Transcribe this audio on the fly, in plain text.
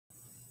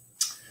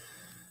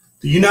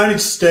The United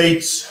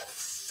States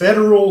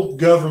federal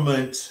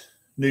government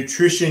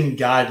nutrition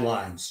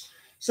guidelines.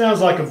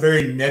 Sounds like a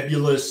very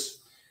nebulous,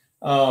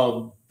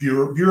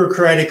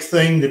 bureaucratic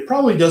thing that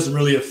probably doesn't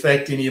really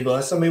affect any of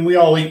us. I mean, we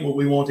all eat what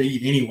we want to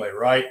eat anyway,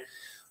 right?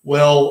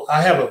 Well,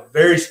 I have a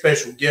very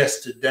special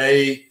guest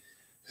today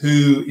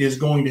who is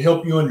going to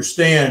help you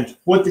understand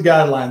what the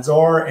guidelines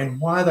are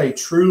and why they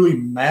truly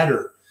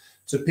matter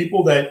to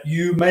people that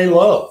you may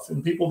love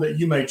and people that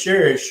you may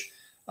cherish.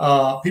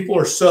 People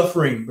are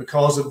suffering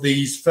because of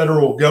these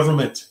federal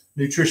government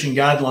nutrition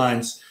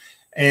guidelines.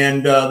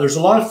 And there's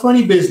a lot of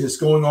funny business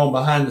going on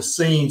behind the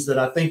scenes that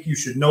I think you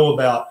should know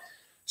about.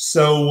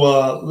 So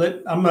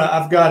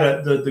I've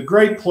got the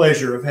great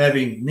pleasure of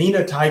having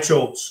Nina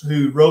Teicholz,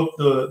 who wrote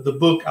the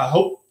book I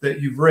hope that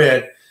you've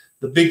read,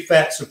 The Big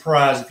Fat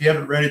Surprise. If you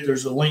haven't read it,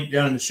 there's a link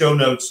down in the show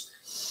notes.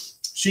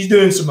 She's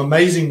doing some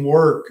amazing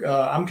work.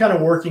 I'm kind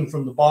of working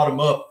from the bottom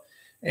up,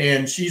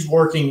 and she's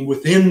working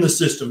within the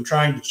system,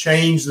 trying to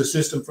change the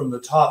system from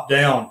the top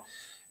down.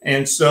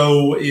 And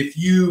so if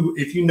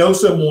you know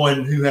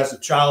someone who has a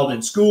child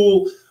in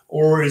school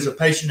or is a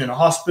patient in a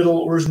hospital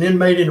or is an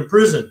inmate in a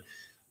prison,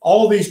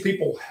 all of these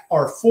people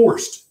are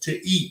forced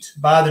to eat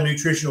by the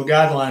nutritional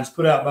guidelines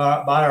put out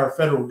by our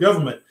federal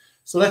government.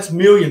 So that's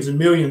millions and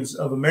millions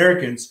of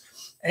Americans.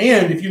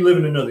 And if you live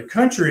in another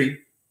country,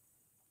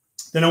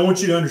 then I want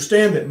you to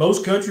understand that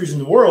most countries in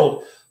the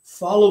world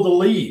follow the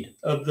lead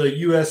of the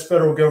U.S.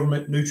 federal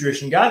government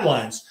nutrition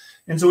guidelines.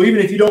 And so even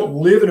if you don't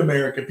live in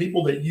America,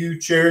 people that you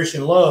cherish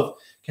and love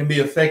can be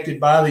affected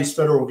by these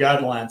federal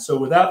guidelines. So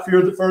without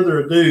further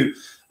ado,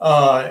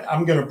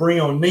 I'm going to bring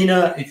on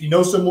Nina. If you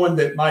know someone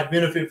that might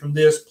benefit from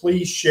this,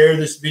 please share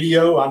this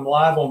video. I'm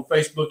live on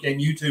Facebook and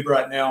YouTube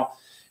right now.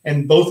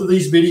 And both of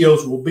these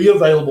videos will be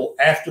available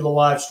after the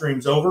live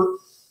stream's over.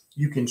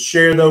 You can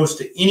share those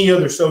to any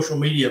other social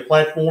media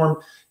platform.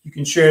 You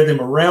can share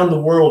them around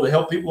the world to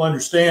help people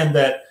understand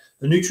that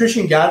the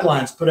nutrition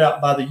guidelines put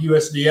out by the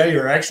U.S.D.A.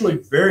 are actually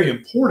very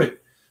important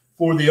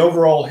for the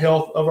overall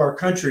health of our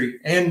country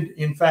and,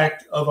 in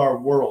fact, of our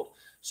world.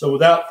 So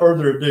without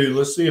further ado,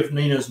 let's see if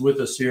Nina's with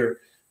us here.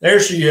 There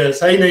she is.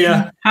 Hey,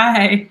 Nina.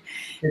 Hi.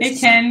 Hey,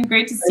 Ken.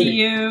 Great to see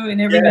you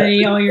and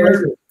everybody, all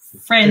your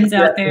friends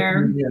out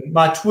there.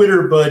 My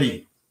Twitter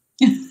buddy.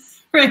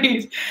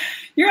 Right.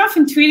 You're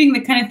often tweeting the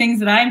kind of things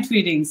that I'm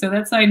tweeting, so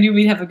that's why I knew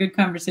we'd have a good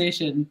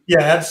conversation.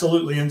 Yeah,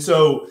 absolutely. And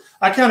so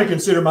I kind of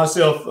consider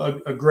myself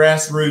a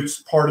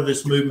grassroots part of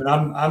this movement.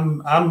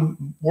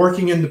 I'm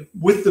working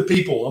with the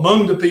people,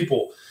 among the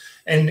people,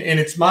 and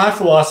it's my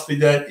philosophy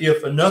that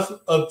if enough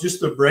of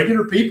just the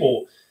regular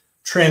people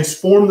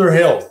transform their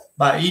health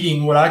by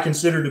eating what I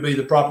consider to be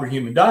the proper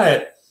human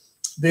diet,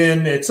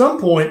 then at some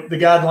point the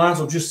guidelines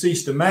will just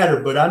cease to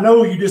matter. But I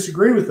know you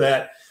disagree with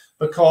that,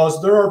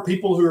 because there are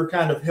people who are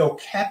kind of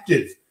held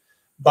captive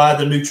by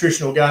the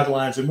nutritional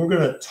guidelines. And we're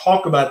going to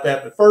talk about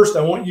that. But first,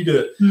 I want you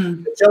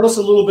to tell us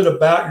a little bit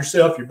about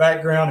yourself, your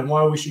background, and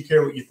why we should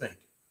care what you think.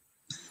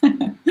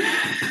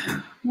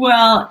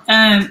 Well,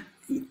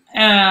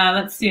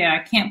 let's see. I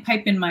can't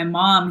pipe in my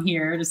mom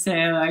here to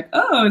say, like,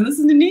 oh,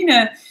 listen to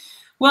Nina.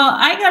 Well,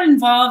 I got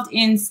involved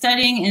in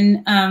studying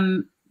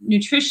in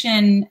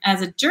nutrition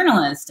as a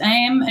journalist. I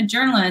am a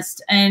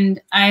journalist,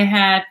 and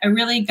I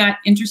really got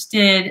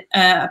interested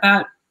in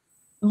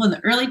the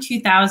early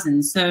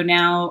 2000s, so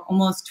now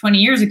almost 20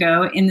 years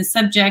ago, in the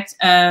subject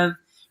of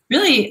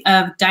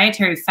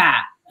dietary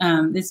fat,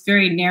 this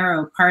very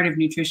narrow part of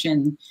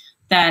nutrition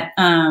that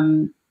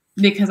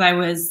because I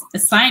was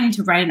assigned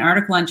to write an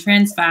article on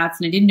trans fats,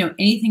 and I didn't know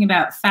anything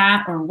about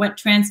fat or what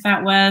trans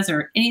fat was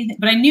or anything,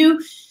 but I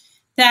knew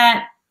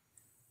that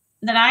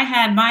I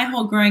had my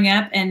whole growing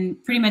up,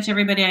 and pretty much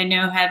everybody I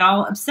know had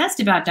all obsessed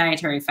about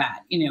dietary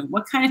fat. You know,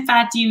 what kind of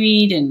fat do you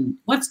eat and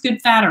what's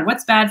good fat or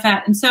what's bad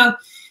fat? And so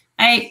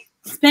I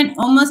spent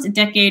almost a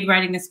decade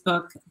writing this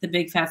book, The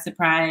Big Fat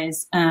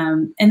Surprise.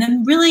 And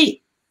then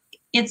really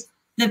it's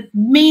the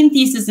main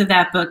thesis of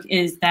that book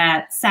is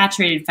that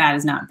saturated fat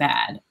is not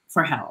bad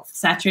for health.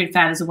 Saturated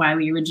fat is why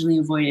we originally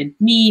avoided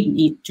meat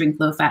and drink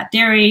low-fat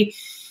dairy.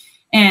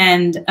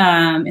 And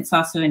it's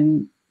also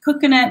in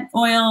coconut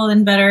oil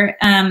and butter.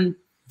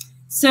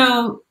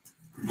 So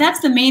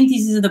that's the main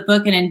thesis of the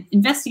book. And in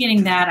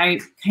investigating that, I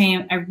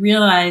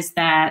realized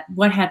that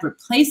what had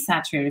replaced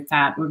saturated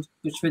fat,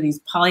 which were these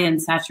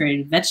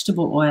polyunsaturated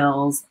vegetable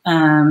oils.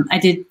 I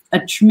did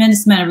a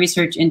tremendous amount of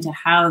research into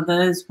how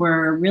those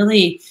were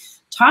really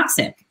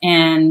toxic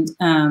and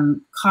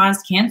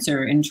caused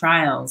cancer in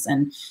trials.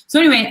 And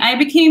so anyway, I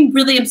became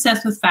really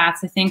obsessed with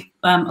fats. I think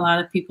a lot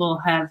of people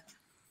have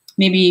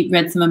maybe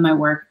read some of my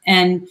work.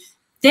 And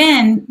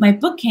then my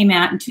book came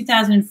out in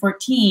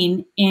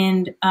 2014,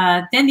 and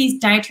then these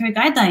dietary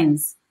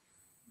guidelines.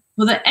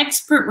 Well, the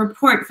expert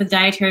report for the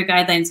dietary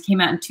guidelines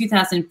came out in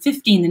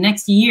 2015, the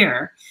next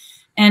year.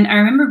 And I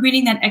remember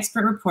reading that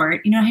expert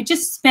report. You know, I had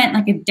just spent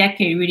like a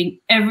decade reading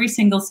every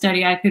single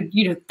study I could,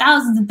 you know,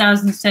 thousands and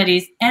thousands of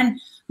studies.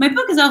 And my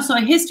book is also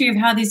a history of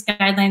how these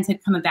guidelines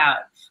had come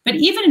about. But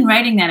even in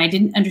writing that, I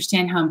didn't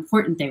understand how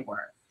important they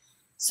were.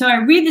 So I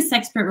read this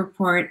expert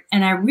report,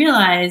 and I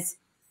realized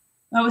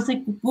I was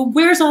like, well,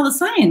 where's all the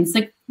science?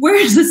 Like,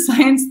 where's the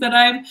science that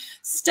I've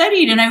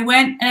studied? And I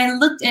went and I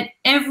looked at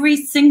every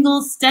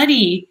single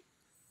study,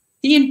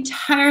 the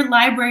entire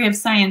library of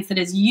science that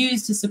is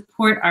used to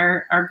support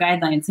our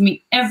guidelines. I mean,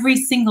 every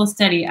single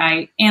study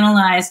I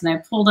analyzed and I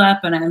pulled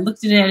up and I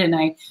looked at it, and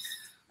I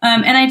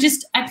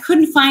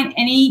couldn't find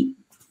any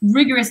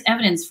rigorous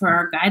evidence for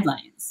our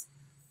guidelines.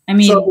 I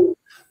mean, so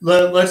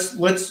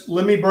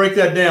let me break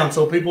that down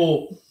so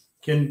people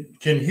can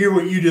hear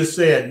what you just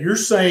said. You're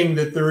saying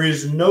that there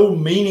is no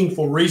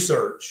meaningful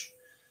research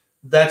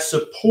that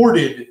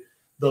supported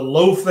the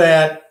low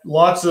fat,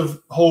 lots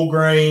of whole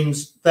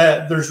grains,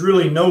 that there's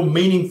really no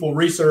meaningful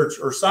research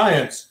or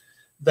science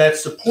that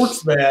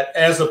supports that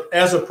as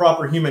a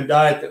proper human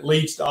diet that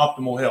leads to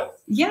optimal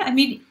health. Yeah, I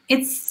mean,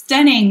 it's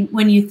stunning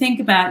when you think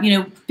about,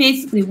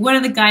 basically what do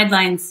the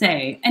guidelines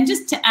say? And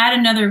just to add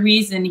another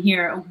reason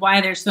here of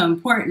why they're so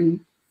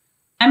important,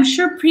 I'm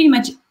sure pretty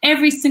much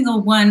every single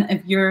one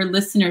of your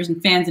listeners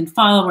and fans and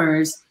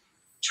followers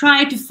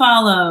try to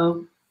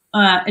follow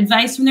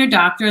advice from their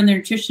doctor and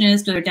their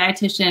nutritionist or their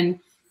dietitian,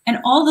 and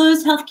all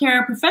those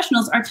healthcare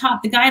professionals are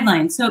taught the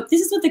guidelines. So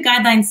this is what the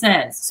guideline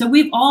says. So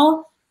we've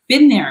all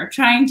been there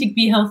trying to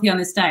be healthy on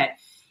this diet.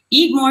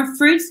 Eat more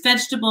fruits,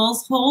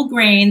 vegetables, whole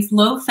grains,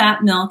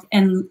 low-fat milk,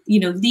 and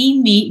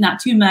lean meat, not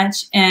too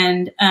much,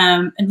 and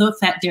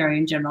low-fat dairy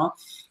in general,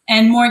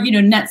 and more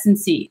nuts and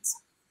seeds.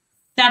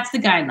 That's the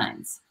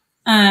guidelines.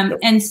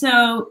 And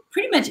so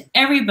pretty much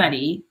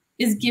everybody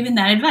is given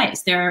that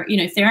advice. They're,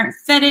 if they aren't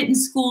fed it in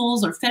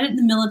schools or fed it in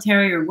the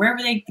military or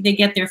wherever they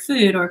get their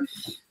food, or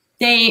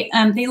they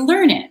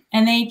learn it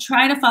and they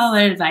try to follow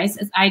that advice,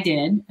 as I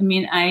did. I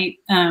mean, I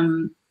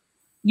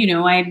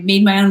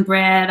made my own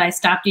bread. I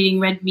stopped eating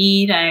red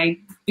meat. I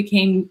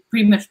became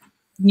pretty much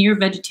near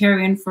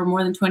vegetarian for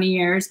more than 20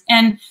 years.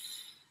 And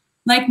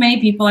like many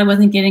people, I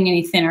wasn't getting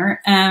any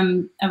thinner.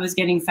 I was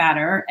getting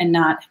fatter and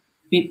not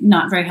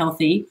very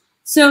healthy.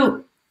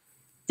 So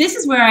this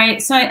is where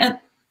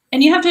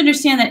and you have to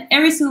understand that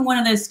every single one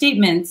of those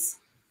statements,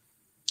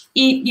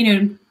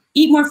 eat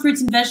more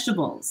fruits and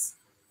vegetables.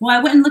 Well,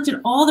 I went and looked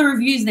at all the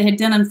reviews they had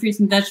done on fruits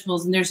and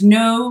vegetables, and there's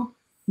no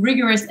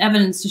rigorous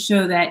evidence to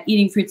show that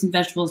eating fruits and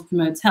vegetables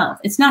promotes health.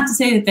 It's not to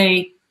say that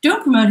they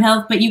don't promote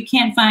health, but you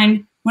can't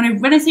find,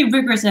 when I say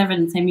rigorous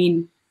evidence, I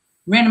mean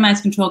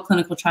randomized controlled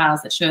clinical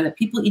trials that show that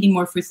people eating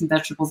more fruits and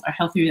vegetables are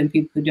healthier than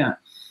people who don't.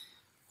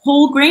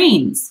 Whole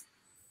grains,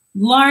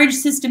 large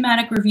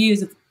systematic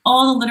reviews of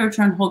all the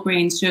literature on whole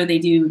grains show they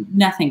do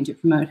nothing to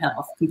promote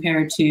health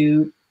compared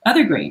to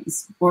other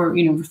grains or,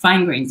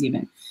 refined grains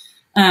even.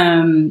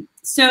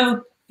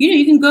 So,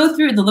 you can go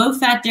through the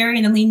low-fat dairy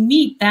and the lean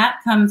meat. That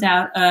comes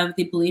out of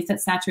the belief that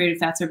saturated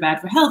fats are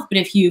bad for health. But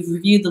if you've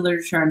reviewed the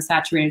literature on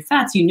saturated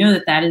fats, you know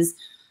that that is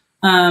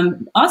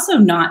also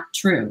not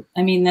true.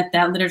 I mean,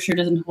 that literature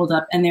doesn't hold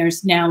up. And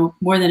there's now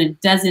more than a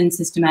dozen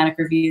systematic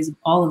reviews of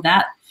all of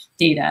that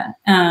data.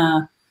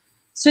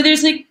 So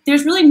there's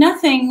really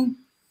nothing,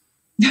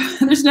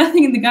 there's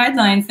nothing in the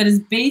guidelines that is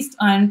based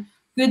on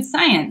good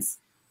science.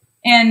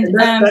 And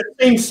that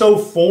seems so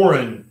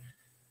foreign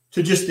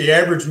to just the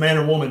average man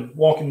or woman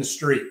walking the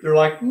street. They're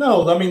like,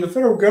 no, I mean, the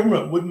federal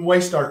government wouldn't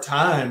waste our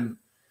time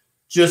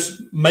just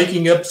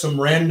making up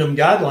some random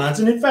guidelines.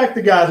 And in fact,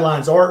 the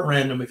guidelines aren't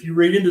random. If you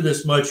read into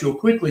this much, you'll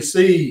quickly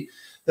see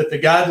that the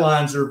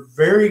guidelines are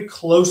very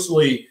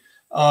closely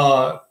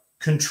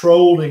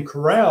controlled and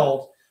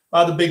corralled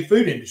by the big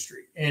food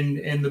industry.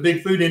 And the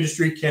big food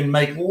industry can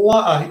make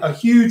a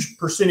huge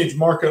percentage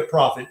markup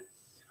profit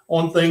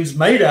on things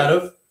made out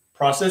of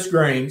processed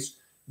grains,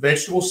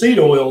 vegetable seed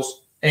oils,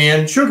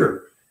 and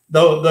sugar.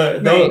 Though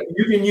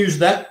you can use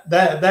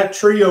that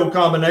trio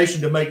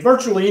combination to make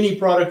virtually any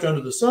product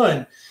under the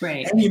sun,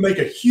 right, and you make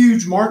a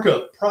huge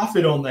markup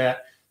profit on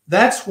that.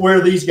 That's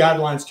where these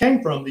guidelines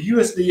came from. The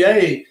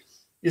USDA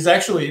is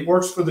actually, it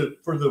works for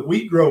the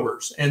wheat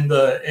growers and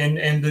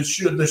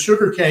the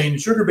sugar cane,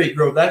 sugar beet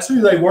growers. That's who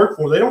they work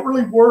for. They don't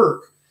really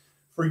work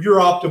for your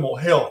optimal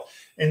health.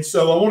 And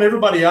so I want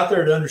everybody out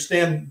there to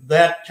understand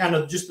that kind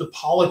of just the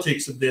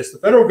politics of this. The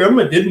federal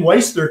government didn't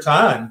waste their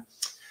time.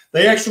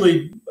 They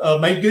actually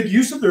made good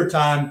use of their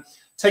time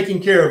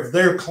taking care of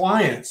their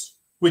clients,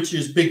 which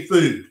is big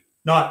food,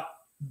 not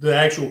the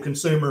actual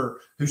consumer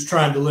who's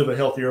trying to live a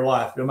healthier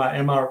life.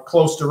 Am I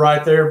close to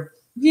right there?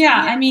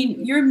 Yeah, I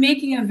mean, you're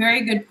making a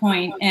very good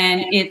point,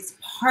 and it's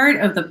part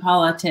of the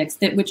politics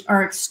which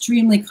are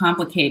extremely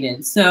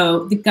complicated.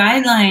 So the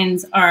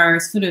guidelines are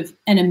sort of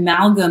an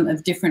amalgam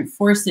of different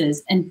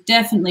forces, and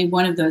definitely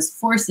one of those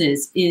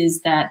forces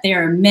is that they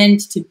are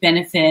meant to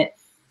benefit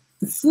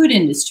the food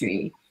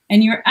industry.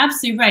 And you're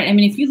absolutely right. I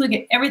mean, if you look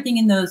at everything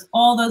in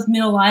all those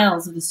middle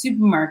aisles of the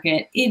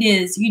supermarket, it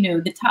is,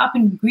 the top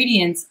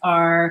ingredients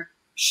are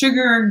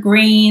sugar,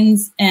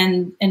 grains,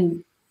 and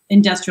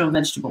industrial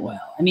vegetable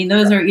oil. I mean,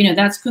 those are,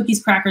 that's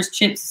cookies, crackers,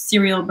 chips,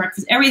 cereal,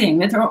 breakfast, everything.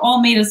 That are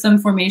all made of some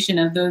formation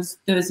of those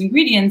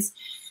ingredients,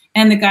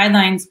 and the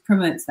guidelines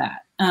promotes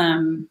that.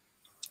 And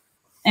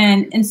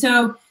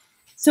so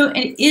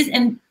it is,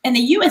 and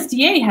the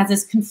USDA has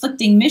this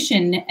conflicting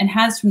mission, and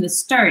has from the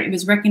start. It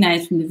was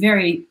recognized from the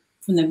very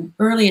the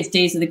earliest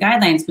days of the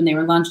guidelines when they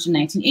were launched in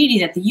 1980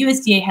 that the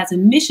USDA has a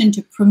mission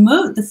to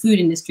promote the food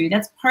industry.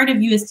 That's part of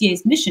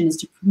USDA's mission, is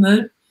to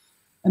promote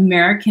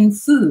American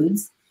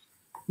foods,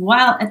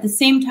 while at the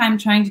same time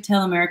trying to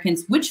tell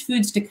Americans which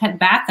foods to cut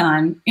back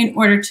on in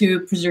order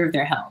to preserve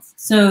their health.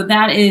 So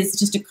that is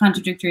just a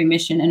contradictory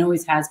mission and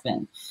always has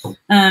been.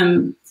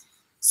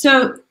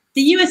 So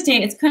the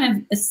USDA, it's kind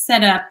of a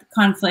set up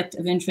conflict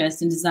of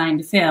interest and designed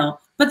to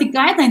fail. But the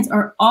guidelines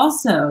are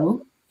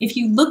also, if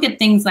you look at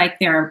things like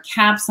there are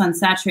caps on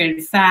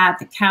saturated fat,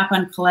 the cap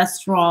on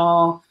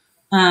cholesterol,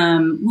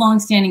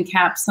 long-standing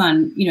caps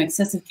on,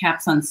 excessive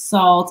caps on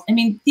salt. I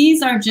mean,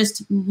 these are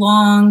just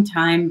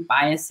long-time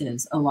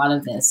biases, a lot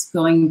of this,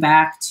 going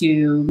back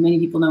to, many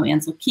people know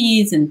Ansel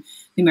Keys and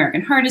the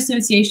American Heart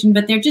Association,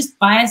 but they're just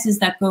biases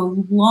that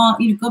go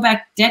long, go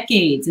back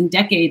decades and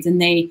decades,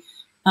 and they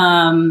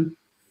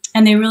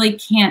really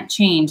can't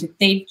change.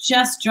 They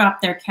just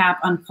dropped their cap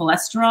on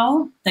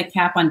cholesterol, the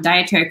cap on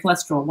dietary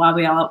cholesterol, why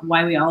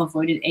we all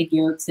avoided egg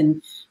yolks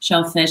and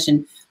shellfish,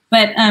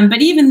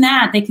 but even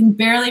that, they can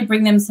barely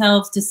bring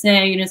themselves to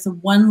say, it's a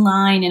one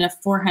line in a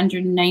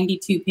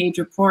 492-page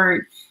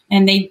report,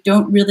 and they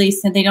don't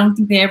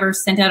think they ever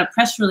sent out a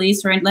press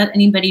release or let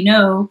anybody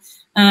know.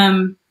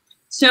 And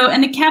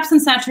the caps on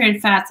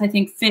saturated fats, I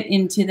think, fit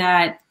into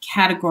that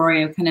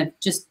category of kind of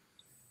just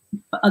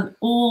a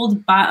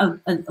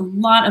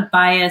lot of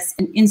bias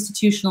and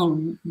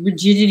institutional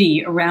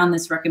rigidity around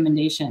this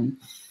recommendation.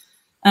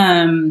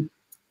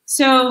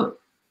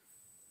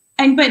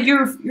 But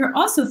you're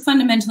also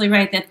fundamentally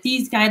right that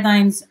these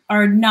guidelines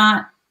are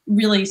not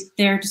really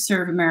there to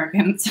serve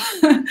Americans.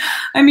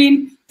 I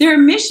mean, their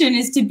mission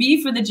is to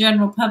be for the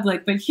general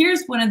public. But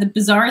here's one of the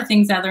bizarre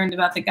things I learned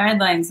about the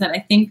guidelines that I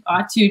think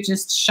ought to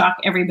just shock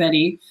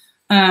everybody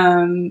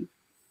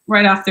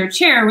right off their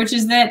chair, which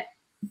is that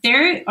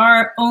they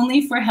are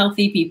only for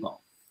healthy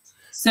people.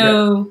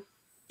 So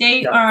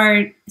they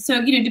are,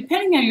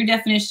 depending on your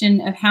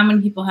definition of how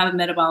many people have a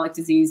metabolic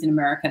disease in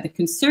America, the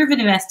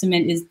conservative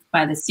estimate is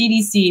by the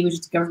CDC, which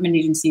is a government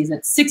agency, is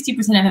that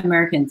 60% of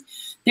Americans.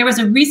 There was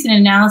a recent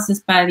analysis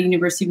by the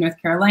University of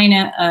North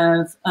Carolina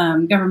of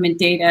government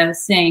data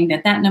saying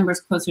that number is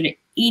closer to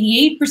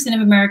 88% of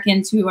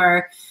Americans who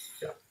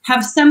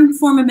have some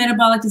form of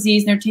metabolic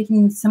disease. They're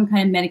taking some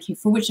kind of medication,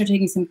 for which they're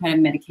taking some kind of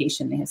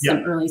medication. They have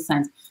some early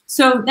signs.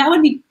 So that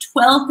would be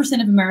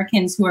 12% of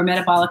Americans who are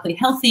metabolically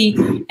healthy.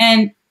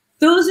 And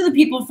those are the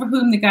people for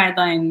whom the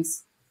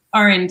guidelines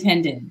are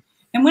intended.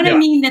 And when I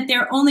mean that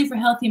they're only for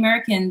healthy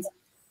Americans,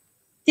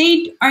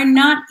 they are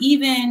not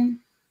even,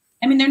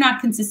 they're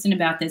not consistent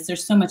about this.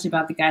 There's so much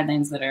about the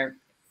guidelines that are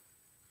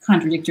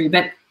contradictory,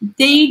 but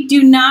they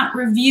do not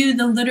review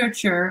the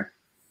literature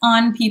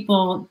on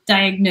people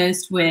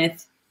diagnosed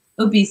with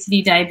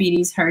obesity,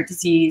 diabetes, heart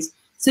disease.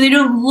 So they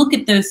don't look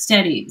at those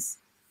studies.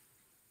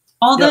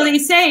 Although they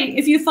say,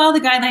 if you follow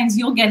the guidelines,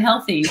 you'll get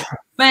healthy.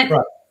 But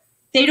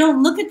they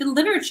don't look at the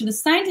literature, the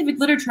scientific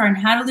literature on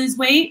how to lose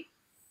weight.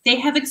 They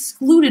have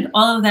excluded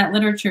all of that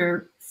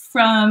literature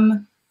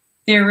from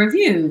their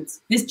reviews.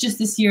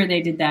 This year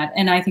they did that.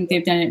 And I think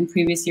they've done it in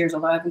previous years,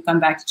 although I haven't gone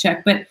back to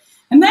check. But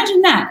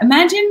imagine that.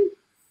 Imagine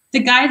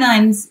the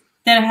guidelines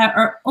that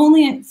are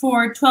only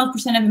for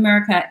 12% of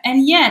America.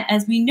 And yet,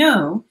 as we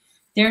know,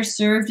 they're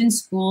served in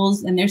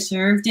schools, and they're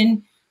served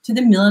to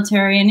the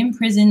military and in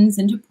prisons,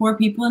 and to poor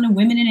people and to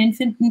women and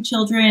infant and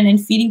children,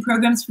 and feeding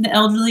programs for the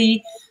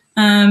elderly.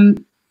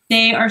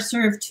 They are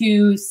served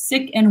to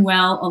sick and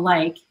well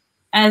alike,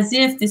 as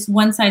if this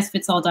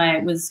one-size-fits-all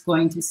diet was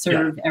going to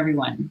serve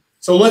everyone.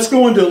 So let's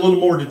go into a little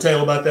more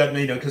detail about that,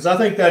 Nina, because I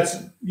think that's,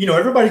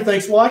 everybody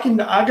thinks, well, I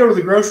go to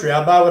the grocery,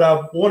 I buy what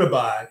I want to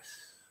buy.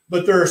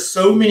 But there are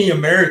so many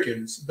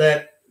Americans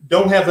that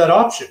don't have that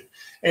option.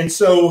 And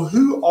so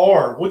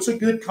what's a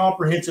good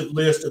comprehensive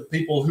list of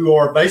people who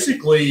are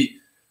basically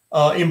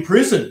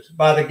imprisoned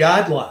by the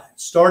guidelines,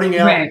 starting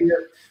out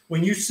here,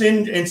 when you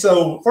send, and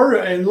so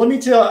I'm going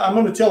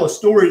to tell a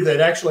story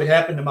that actually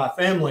happened to my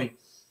family,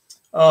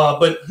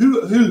 but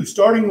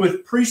starting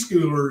with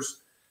preschoolers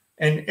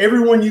and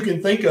everyone you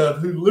can think of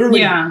who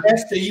literally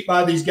has to eat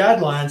by these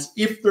guidelines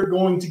if they're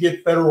going to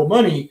get federal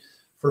money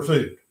for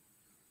food.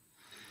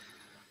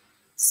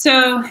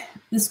 So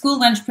the school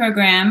lunch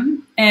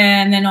program,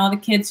 and then all the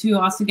kids who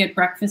also get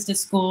breakfast at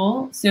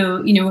school.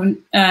 So,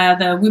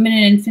 the women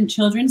and infant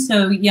children,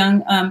 so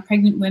young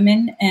pregnant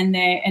women, and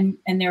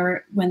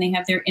when they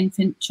have their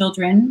infant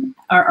children,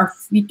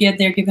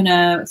 they're given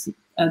a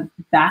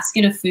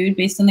basket of food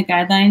based on the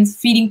guidelines.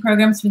 Feeding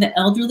programs for the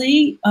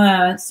elderly,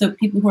 so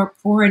people who are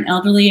poor and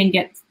elderly and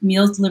get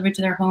meals delivered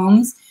to their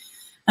homes.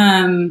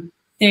 None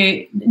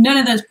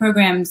of those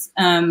programs.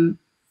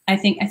 I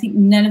think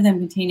none of them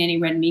contain any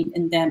red meat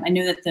in them. I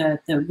know that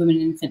the women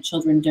and infant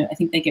children do. I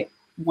think they get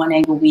 1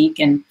 egg a week,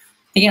 and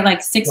they get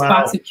like 6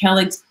 boxes of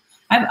Kellogg's.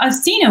 I've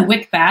seen a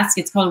WIC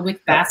basket. It's called a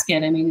WIC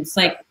basket. It's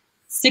like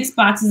 6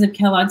 boxes of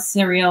Kellogg's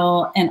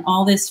cereal and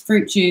all this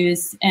fruit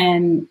juice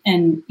and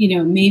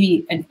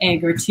maybe an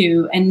egg or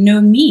two and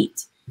no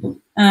meat.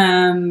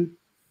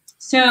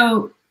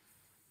 So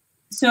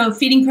So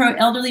feeding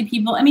elderly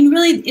people, I mean,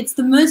 really, it's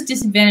the most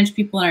disadvantaged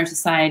people in our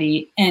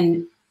society,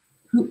 and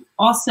who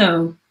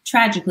also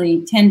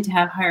tragically tend to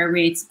have higher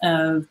rates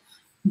of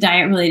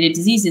diet-related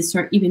diseases, so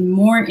are even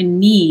more in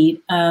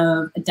need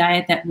of a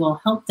diet that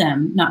will help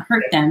them, not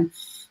hurt them.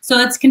 So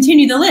let's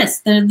continue the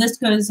list. The list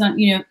goes on,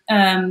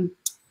 on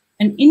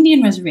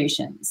Indian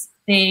reservations,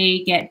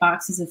 they get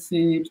boxes of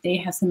food. They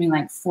have something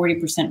like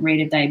 40%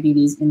 rate of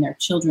diabetes in their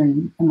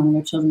children, among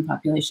their children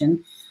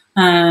population.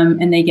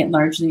 And they get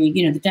largely,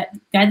 the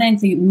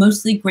guidelines, they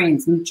mostly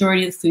grains. The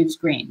majority of the food is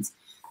grains.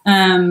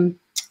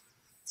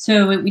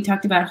 So we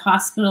talked about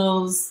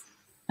hospitals,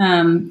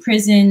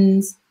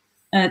 prisons.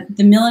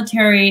 The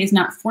military is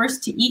not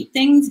forced to eat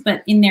things,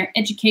 but in their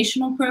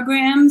educational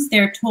programs,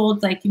 they're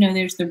told, like,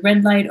 there's the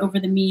red light over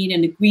the meat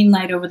and the green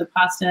light over the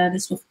pasta.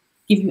 This will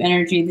give you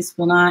energy. This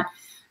will not.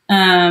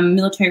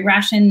 Military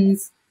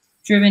rations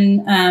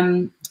driven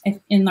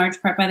in large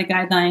part by the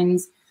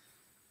guidelines.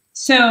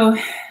 So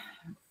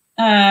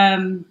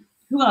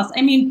who else?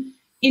 I mean,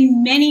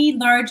 in many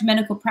large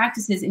medical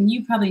practices, and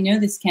you probably know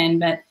this, Ken,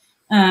 but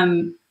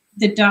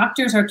the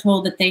doctors are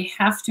told that they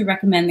have to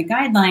recommend the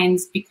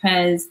guidelines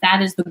because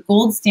that is the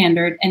gold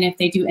standard. And if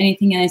they do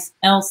anything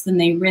else, then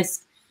they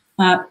risk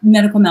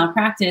medical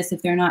malpractice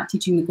if they're not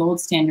teaching the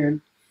gold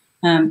standard.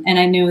 And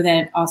I know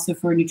that also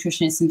for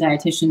nutritionists and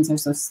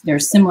dietitians,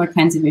 there's similar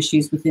kinds of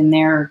issues within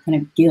their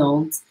kind of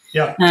guilds.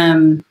 Yeah.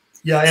 And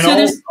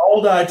so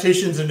all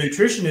dietitians and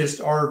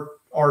nutritionists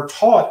are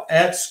taught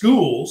at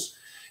schools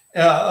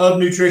of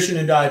nutrition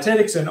and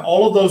dietetics, and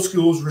all of those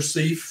schools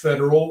receive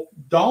federal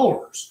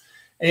dollars.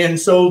 And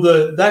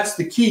so that's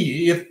the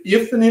key.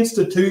 If an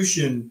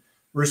institution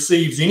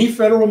receives any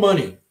federal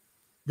money,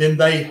 then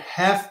they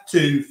have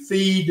to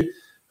feed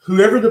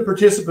whoever the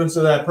participants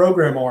of that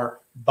program are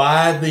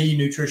by the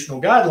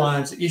nutritional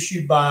guidelines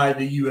issued by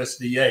the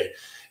U.S.D.A.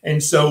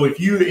 And so if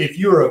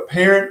you're a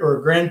parent or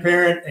a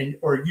grandparent,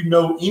 or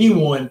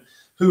anyone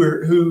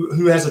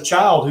who has a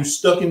child who's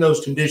stuck in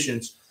those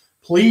conditions,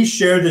 please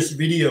share this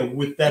video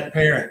with that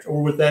parent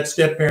or with that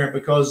step parent,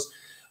 because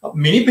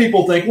many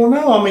people think, well,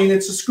 no, I mean,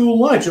 it's a school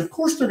lunch. Of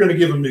course, they're going to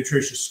give them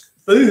nutritious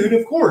food.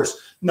 Of course.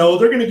 No,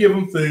 they're going to give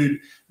them food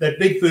that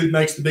Big Food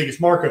makes the biggest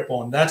markup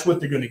on. That's what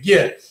they're going to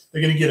get.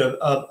 They're going to get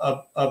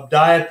a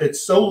diet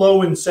that's so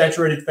low in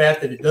saturated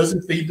fat that it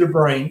doesn't feed their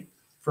brain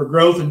for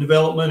growth and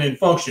development and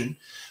function.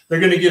 They're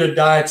going to get a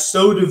diet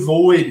so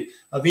devoid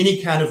of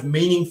any kind of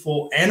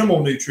meaningful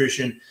animal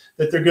nutrition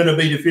that they're going to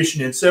be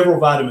deficient in several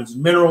vitamins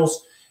and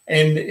minerals.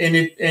 And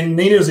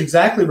Nina's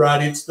exactly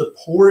right. It's the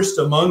poorest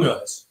among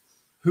us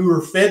who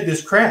are fed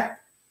this crap.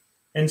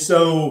 And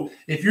so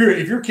if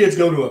your kids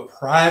go to a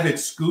private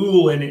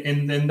school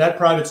and then that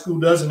private school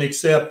doesn't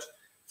accept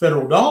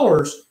federal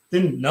dollars,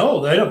 then no,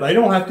 they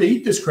don't have to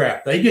eat this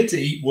crap. They get to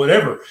eat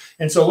whatever.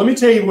 And so let me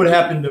tell you what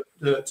happened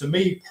to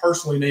me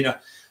personally, Nina.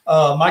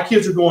 My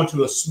kids are going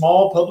to a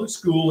small public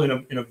school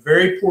in a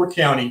very poor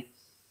county,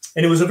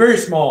 and it was a very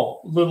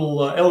small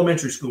little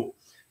elementary school.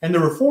 And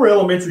there were 4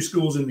 elementary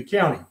schools in the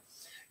county.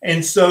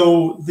 And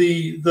so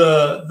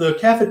the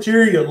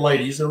cafeteria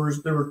ladies, there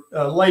were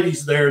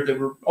ladies there that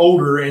were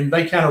older, and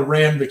they kind of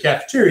ran the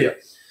cafeteria.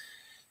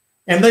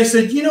 And they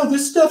said,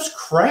 this stuff's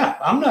crap.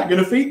 I'm not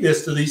going to feed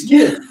this to these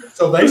kids.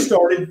 So they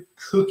started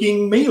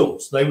cooking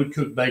meals. They would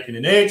cook bacon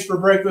and eggs for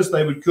breakfast.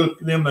 They would cook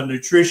them a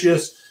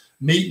nutritious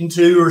meat and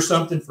two or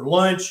something for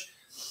lunch.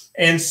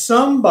 And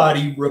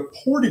somebody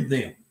reported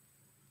them.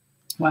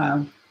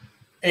 Wow.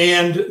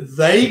 And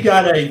they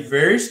got a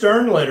very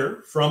stern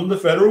letter from the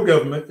federal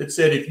government that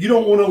said, if you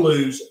don't want to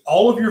lose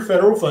all of your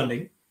federal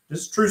funding,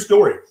 this is a true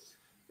story.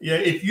 Yeah,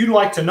 if you'd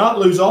like to not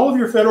lose all of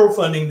your federal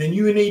funding, then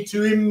you need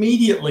to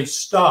immediately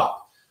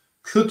stop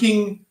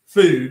cooking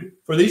food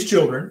for these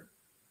children,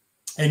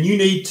 and you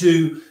need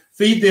to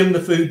feed them the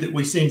food that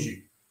we send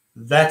you.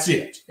 That's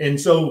it. And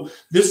so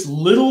this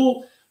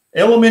little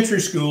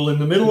elementary school in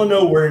the middle of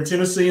nowhere in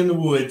Tennessee in the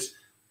woods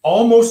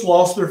almost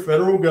lost their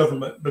federal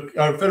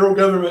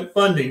government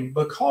funding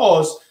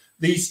because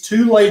these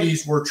 2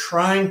 ladies were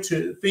trying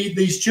to feed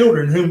these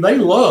children whom they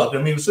loved. I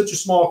mean, it was such a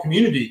small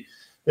community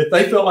that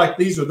they felt like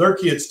these are their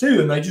kids too,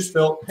 and they just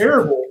felt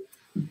terrible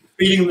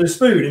feeding them this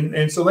food.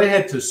 And so they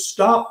had to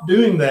stop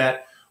doing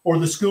that, or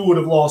the school would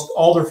have lost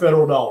all their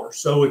federal dollars.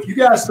 So if you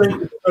guys think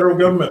that the federal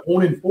government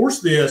won't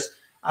enforce this,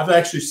 I've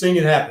actually seen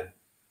it happen.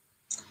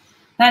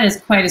 That is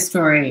quite a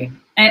story.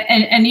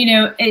 And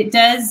it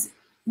does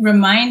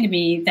remind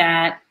me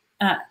that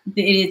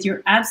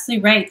you're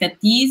absolutely right, that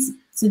these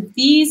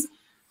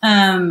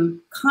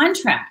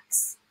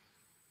contracts,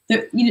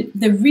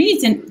 the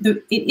reason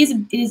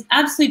it is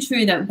absolutely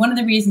true that one of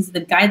the reasons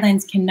the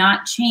guidelines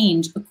cannot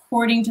change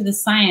according to the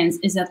science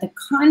is that the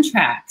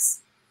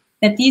contracts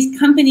that these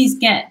companies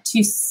get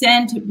to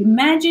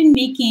imagine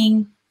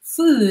making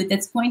food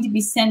that's going to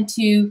be sent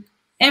to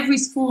every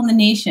school in the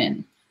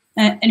nation.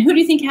 And who do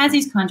you think has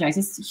these contracts?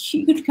 It's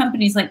huge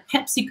companies like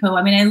PepsiCo.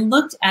 I mean, I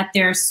looked at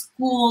their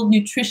school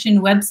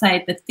nutrition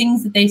website, the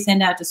things that they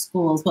send out to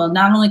schools. Well,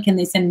 not only can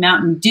they send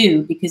Mountain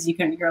Dew, because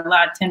you're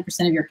allowed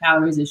 10% of your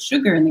calories as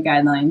sugar in the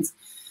guidelines,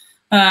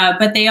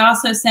 But they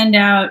also send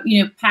out,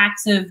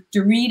 packs of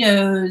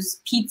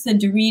Doritos, pizza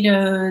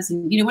Doritos,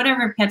 and,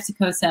 whatever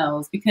PepsiCo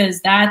sells, because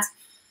that's,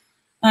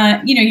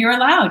 you're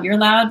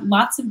allowed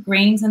lots of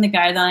grains in the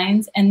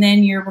guidelines, and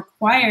then you're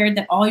required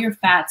that all your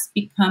fats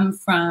come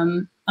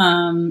from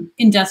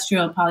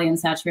industrial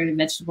polyunsaturated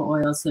vegetable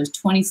oils. So there's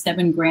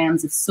 27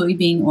 grams of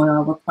soybean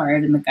oil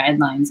required in the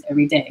guidelines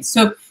every day.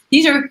 So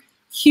these are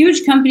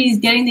huge companies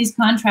getting these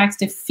contracts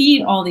to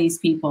feed all these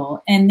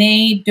people, and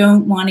they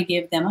don't want to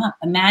give them up.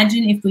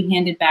 Imagine if we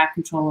handed back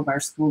control of our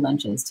school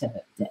lunches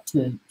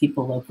to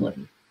people locally.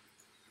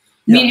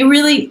 I mean, it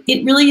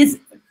really is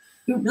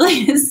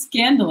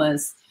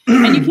scandalous.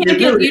 And you can't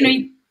get,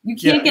 you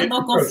can't get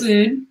local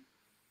food.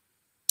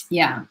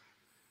 Yeah.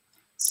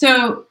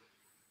 So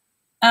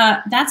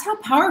that's how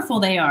powerful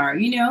they are,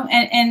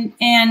 and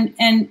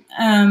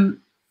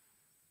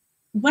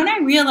when I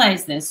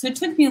realized this, so it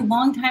took me a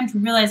long time to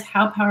realize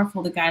how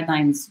powerful the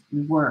guidelines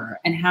were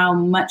and how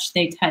much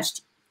they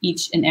touched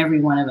each and every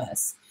one of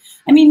us.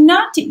 I mean,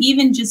 not to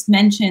even just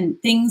mention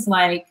things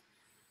like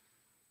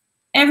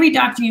every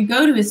doctor you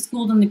go to is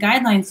schooled in the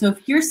guidelines. So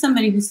if you're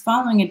somebody who's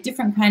following a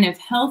different kind of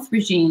health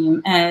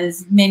regime,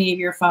 as many of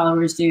your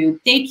followers do,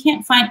 they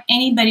can't find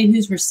anybody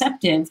who's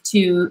receptive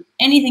to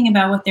anything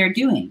about what they're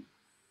doing.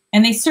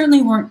 And they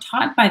certainly weren't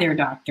taught by their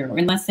doctor,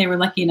 unless they were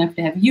lucky enough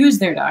to have used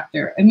their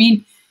doctor. I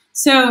mean,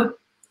 so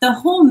the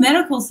whole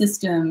medical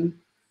system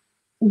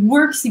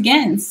works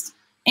against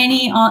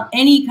any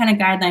kind of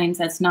guidelines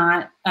that's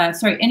not,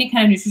 any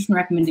kind of nutrition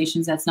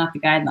recommendations that's not the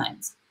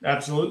guidelines.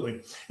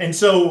 Absolutely. And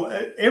so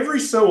every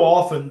so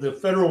often, the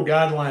federal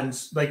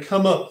guidelines, they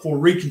come up for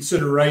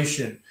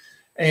reconsideration.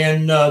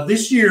 And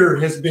this year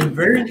has been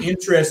very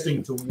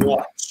interesting to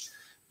watch.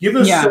 Give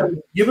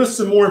us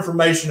some more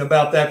information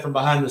about that from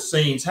behind the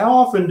scenes. How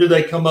often do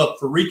they come up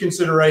for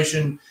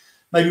reconsideration?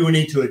 Maybe we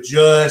need to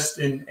adjust,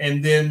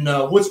 and then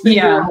what's been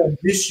going on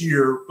this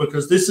year,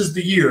 because this is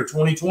the year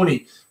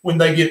 2020 when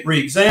they get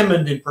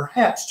reexamined and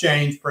perhaps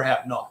changed,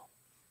 perhaps not.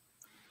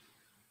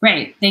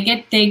 Right. They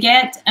get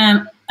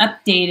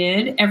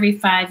updated every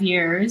 5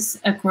 years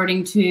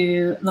according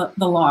to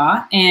the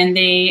law, and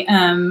they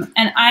and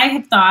I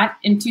had thought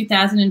in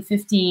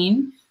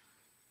 2015,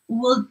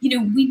 well,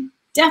 we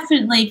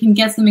definitely can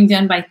get something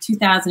done by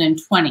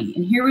 2020.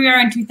 And here we are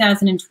in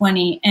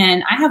 2020,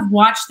 and I have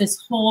watched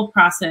this whole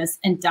process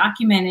and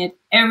documented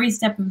every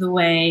step of the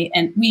way.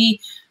 And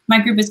my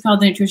group is called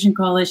the Nutrition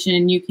Coalition,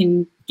 and you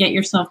can get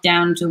yourself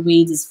down to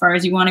weeds as far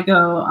as you want to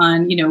go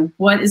on,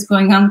 what is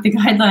going on with the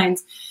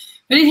guidelines.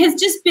 But it has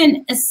just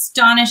been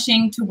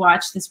astonishing to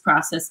watch this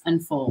process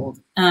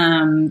unfold.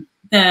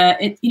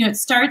 It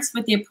starts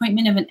with the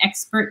appointment of an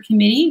expert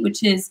committee,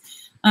 which is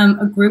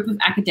a group of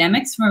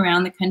academics from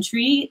around the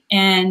country.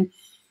 And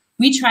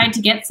we tried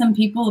to get some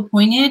people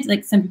appointed,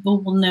 like some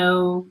people will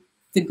know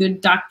the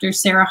good Dr.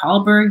 Sarah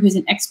Hallberg, who's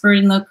an expert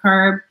in low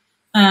carb.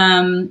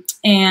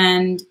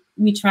 And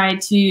we tried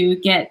to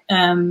get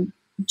John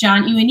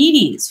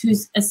Ioannidis,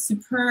 who's a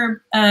superb,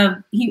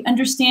 he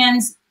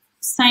understands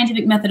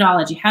scientific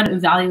methodology, how to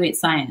evaluate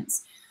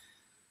science.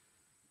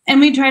 And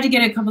we tried to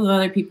get a couple of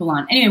other people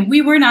on. Anyway,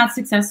 we were not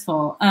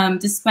successful,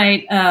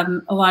 despite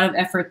a lot of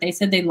effort. They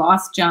said they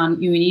lost John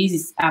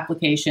Ioannidis'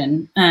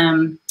 application.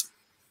 And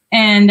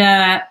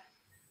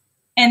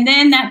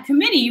then that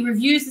committee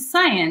reviews the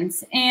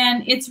science.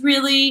 And it's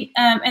really,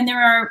 and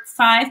there are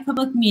 5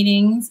 public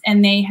meetings,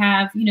 and they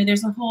have,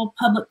 there's a whole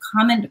public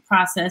comment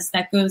process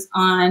that goes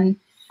on.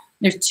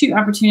 There's 2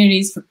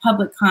 opportunities for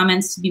public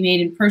comments to be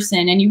made in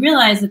person. And you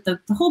realize that the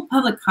whole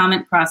public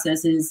comment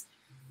process is,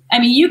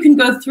 you can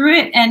go through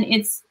it, and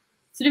it's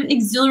sort of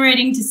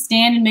exhilarating to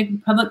stand and make a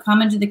public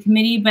comment to the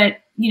committee, but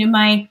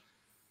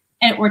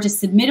or to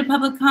submit a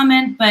public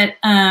comment, but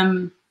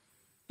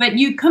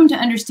you come to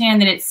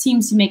understand that it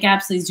seems to make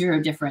absolutely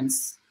zero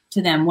difference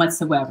to them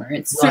whatsoever.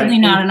 It's certainly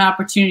not an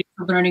opportunity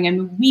for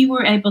learning. We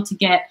were able to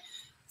get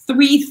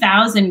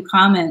 3,000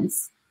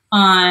 comments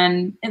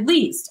at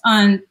least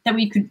on that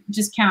we could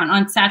just count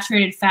on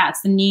saturated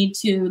fats, the need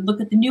to look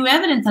at the new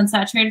evidence on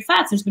saturated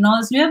fats. There's been all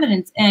this new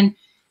evidence,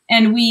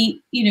 and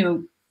we,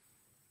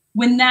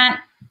 when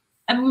that,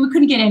 we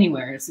couldn't get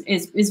anywhere.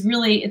 Is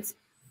really,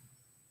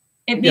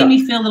 it made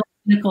me feel a little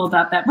cynical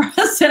about that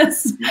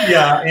process.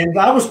 Yeah, and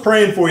I was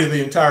praying for you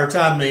the entire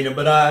time, Nina,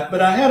 but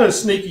I had a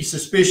sneaky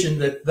suspicion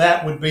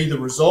that would be the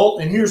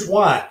result, and here's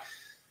why.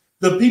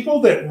 The people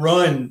that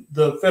run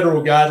the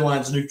federal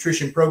guidelines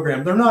nutrition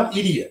program, they're not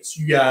idiots,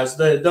 you guys.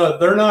 They're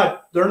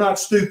not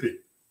stupid.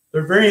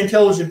 They're very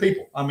intelligent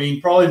people.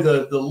 Probably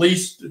the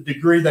least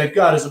degree they've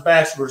got is a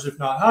bachelor's, if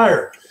not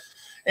higher.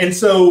 And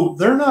so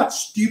they're not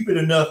stupid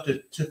enough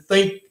to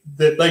think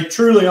that they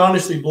truly,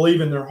 honestly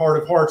believe in their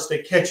heart of hearts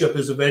that ketchup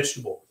is a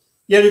vegetable.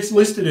 Yet it's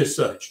listed as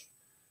such.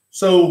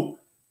 So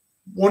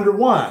wonder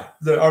why.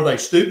 Are they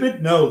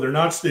stupid? No, they're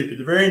not stupid.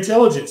 They're very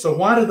intelligent. So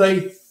why do they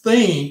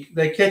think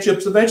that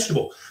ketchup's a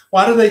vegetable?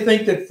 Why do they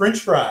think that French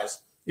fries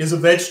is a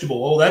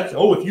vegetable?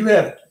 If you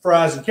have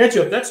fries and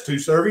ketchup, that's 2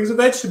 servings of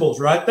vegetables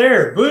right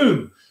there.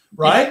 Boom,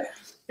 right?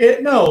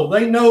 No,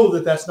 they know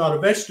that that's not a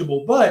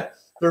vegetable, but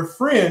their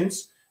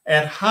friends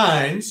at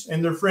Heinz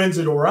and their friends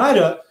at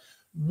Ore-Ida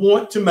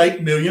want to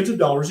make millions of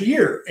dollars a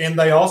year. And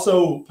they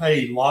also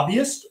pay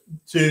lobbyists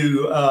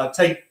to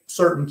take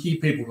certain key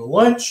people to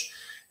lunch.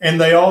 And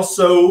they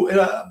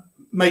also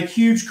make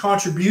huge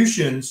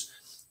contributions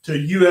to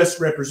U.S.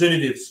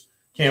 representatives'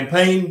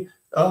 campaign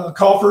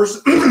coffers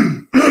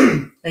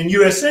and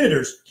U.S.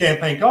 senators'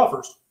 campaign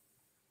coffers.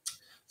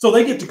 So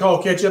they get to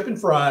call ketchup and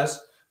fries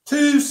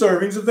 2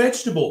 servings of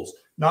vegetables,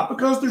 not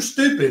because they're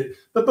stupid,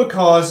 but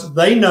because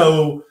they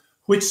know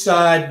which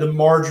side the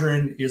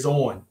margarine is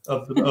on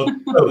of the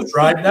toast,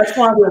 right? That's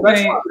why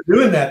they're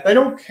doing that. They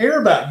don't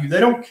care about you. They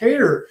don't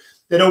care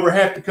that over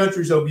half the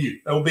country's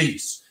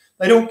obese.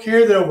 They don't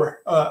care that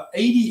over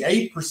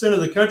 88% of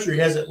the country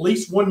has at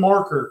least 1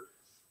 marker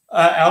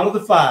out of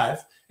the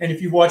 5. And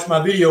if you watch my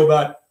video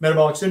about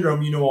metabolic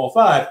syndrome, you know all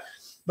 5.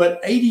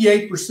 But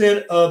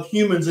 88% of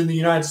humans in the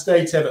United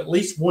States have at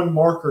least 1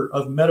 marker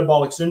of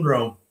metabolic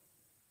syndrome.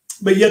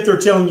 But yet they're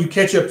telling you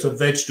ketchup's a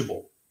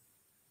vegetable.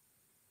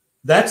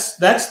 That's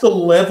the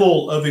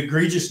level of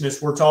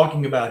egregiousness we're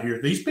talking about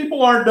here. These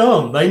people aren't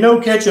dumb. They know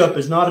ketchup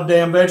is not a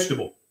damn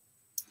vegetable.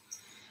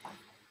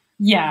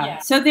 Yeah.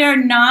 So they're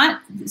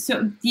not.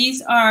 So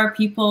these are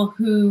people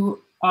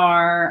who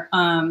are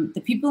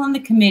the people on the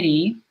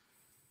committee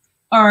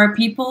are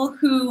people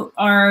who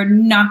are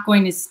not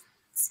going to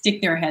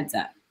stick their heads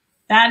up.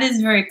 That is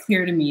very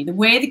clear to me. The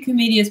way the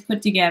committee is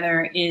put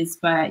together is,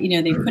 but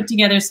they put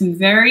together some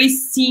very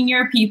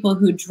senior people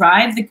who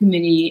drive the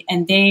committee,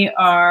 and they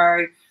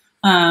are,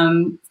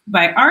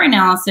 by our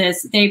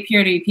analysis, they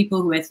appear to be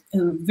people who are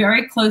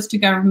very close to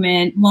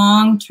government,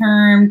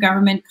 long-term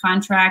government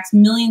contracts,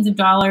 millions of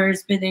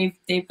dollars, but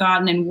they've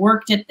gotten and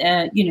worked at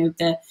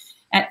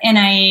at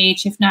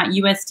NIH, if not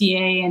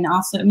U.S.D.A, and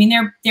also, I mean,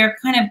 they're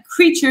kind of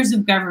creatures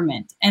of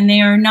government, and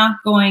they are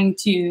not going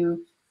to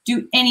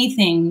do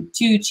anything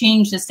to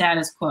change the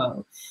status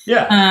quo.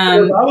 Yeah.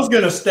 If I was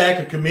going to stack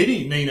a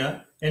committee,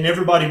 Nina, and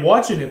everybody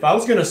watching, if I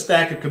was going to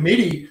stack a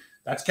committee,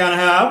 that's kind of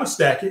how I would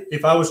stack it.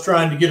 If I was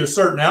trying to get a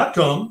certain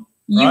outcome,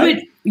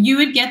 you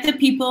would get the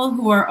people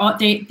who are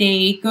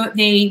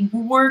they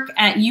work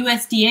at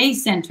U.S.D.A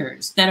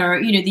centers that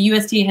are, the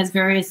U.S.D.A has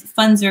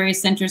funds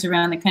various centers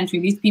around the country.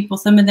 These people,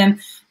 some of them,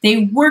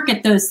 they work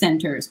at those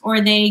centers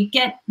or they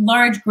get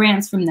large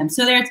grants from them.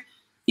 So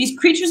these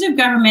creatures of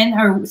government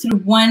are sort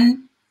of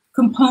one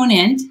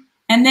component,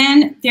 and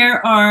then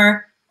there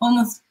are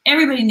almost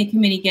everybody in the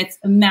committee gets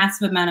a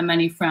massive amount of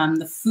money from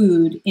the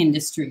food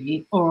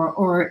industry,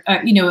 or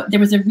there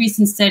was a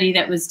recent study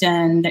that was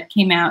done that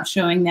came out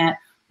showing that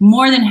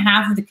more than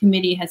half of the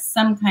committee has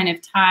some kind of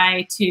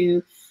tie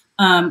to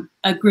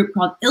a group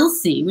called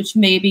ILSI, which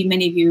maybe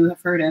many of you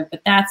have heard of,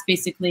 but that's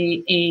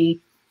basically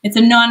it's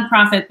a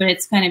nonprofit, but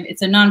it's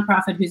a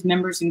nonprofit whose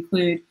members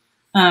include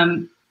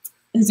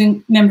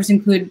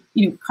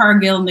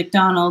Cargill,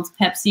 McDonald's,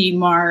 Pepsi,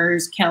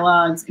 Mars,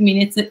 Kellogg's. I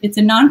mean, it's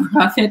a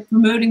nonprofit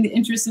promoting the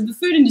interests of the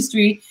food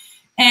industry.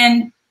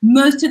 And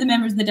most of the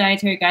members of the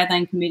Dietary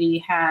Guideline Committee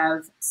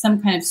have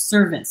some kind of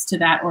service to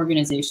that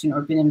organization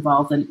or been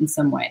involved in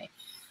some way.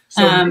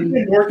 So you've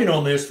been working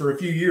on this for a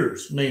few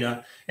years,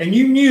 Nina, and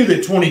you knew that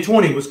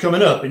 2020 was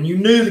coming up, and you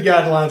knew the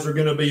guidelines were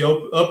going to be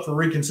up for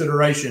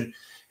reconsideration.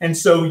 And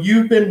so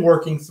you've been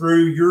working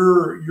through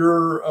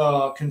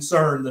your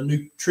concern, the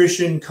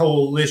Nutrition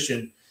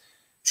Coalition,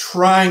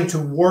 trying to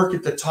work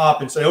at the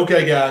top and say,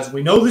 okay, guys,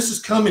 we know this is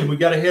coming. We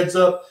got a heads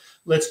up.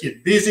 Let's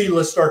get busy.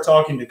 Let's start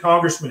talking to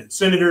congressmen and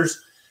senators,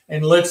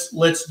 and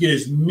let's get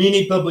as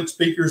many public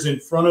speakers in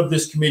front of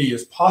this committee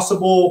as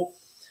possible.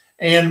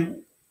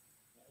 And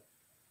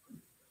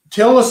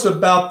tell us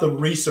about the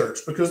research,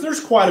 because there's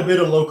quite a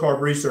bit of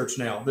low-carb research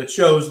now that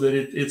shows that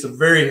it's a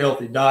very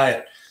healthy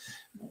diet.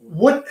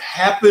 What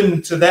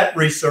happened to that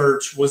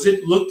research? Was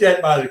it looked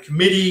at by the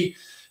committee?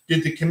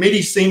 Did the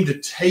committee seem to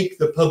take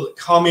the public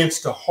comments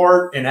to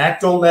heart and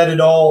act on that at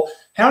all?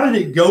 How did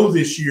it go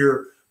this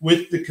year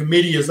with the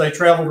committee as they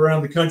traveled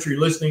around the country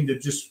listening to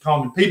just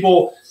common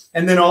people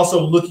and then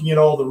also looking at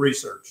all the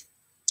research?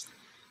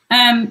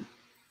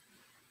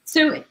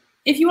 So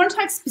if you want to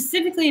talk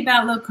specifically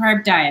about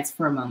low-carb diets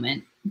for a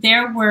moment,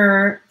 there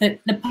were there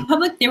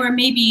were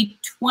maybe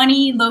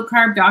 20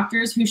 low-carb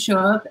doctors who showed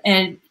up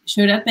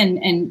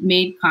and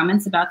made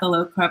comments about the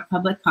low-carb,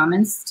 public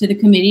comments to the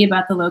committee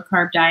about the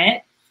low-carb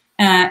diet.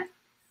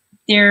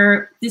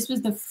 This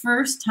was the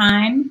first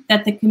time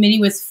that the committee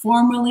was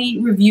formally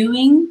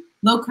reviewing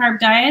low-carb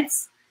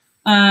diets.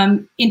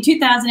 In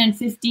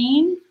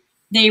 2015,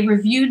 they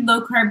reviewed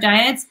low-carb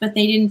diets, but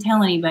they didn't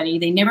tell anybody.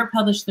 They never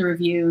published the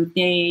review.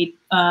 They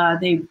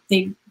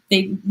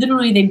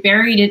literally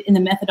buried it in the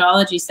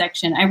methodology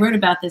section. I wrote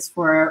about this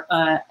for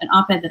an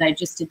op-ed that I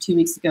just did 2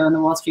 weeks ago in the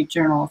Wall Street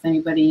Journal, if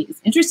anybody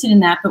is interested in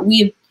that. But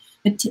we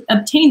have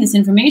obtained this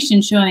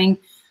information showing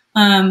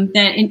that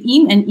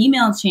an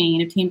email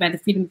chain obtained by the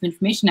Freedom of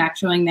Information Act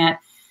showing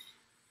that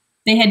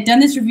they had done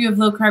this review of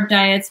low-carb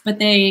diets, but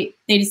they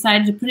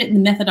decided to put it in the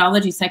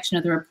methodology section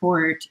of the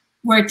report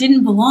where it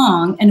didn't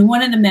belong. And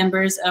one of the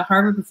members, a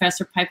Harvard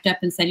professor, piped up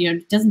and said, you know,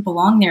 it doesn't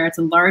belong there. It's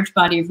a large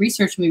body of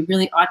research, and we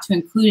really ought to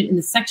include it in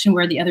the section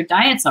where the other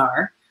diets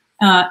are,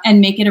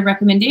 and make it a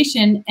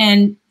recommendation.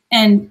 And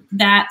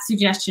that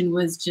suggestion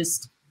was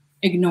just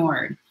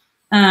ignored.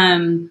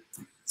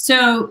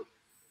 So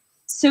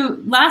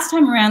last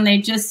time around, they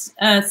just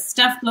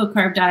stuffed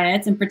low-carb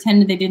diets and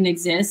pretended they didn't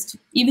exist,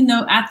 even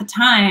though at the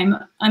time,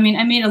 I mean,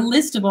 I made a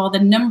list of all the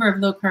number of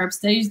low-carb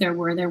studies there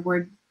were.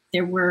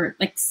 There were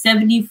like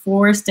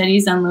 74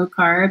 studies on low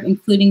carb,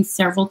 including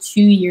several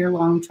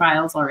 2-year-long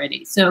trials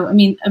already. So, I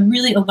mean, a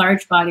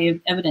large body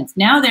of evidence.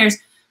 Now there's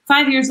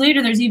 5 years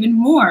later, there's even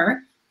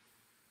more.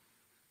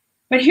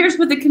 But here's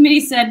what the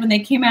committee said when they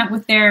came out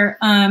with their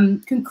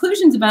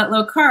conclusions about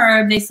low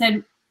carb. They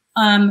said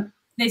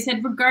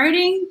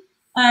regarding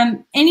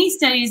any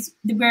studies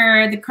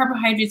where the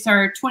carbohydrates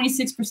are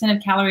 26%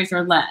 of calories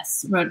or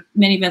less, what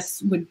many of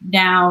us would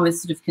now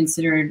is sort of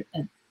considered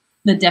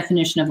the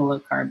definition of a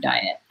low-carb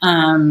diet,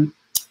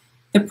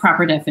 the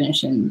proper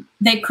definition.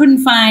 They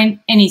couldn't find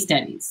any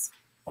studies.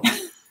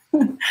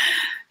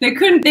 They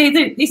couldn't.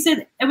 They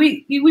said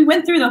we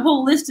went through the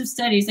whole list of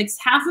studies. Like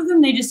half of them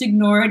they just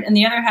ignored, and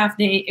the other half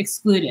they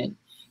excluded.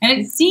 And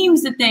it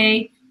seems that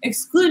they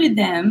excluded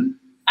them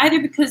either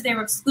because they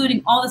were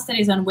excluding all the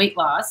studies on weight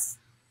loss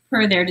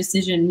per their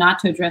decision not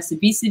to address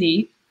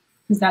obesity,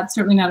 because that's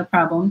certainly not a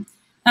problem,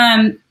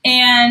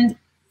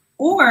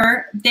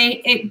 or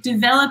it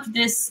developed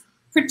this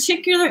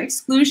particular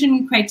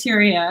exclusion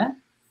criteria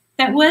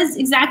that was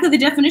exactly the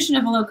definition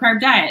of a low-carb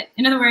diet.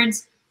 In other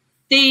words,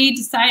 they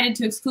decided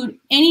to exclude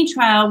any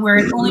trial where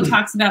it only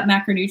talks about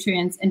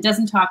macronutrients and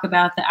doesn't talk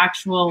about the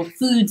actual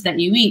foods that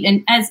you eat.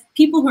 And as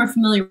people who are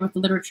familiar with the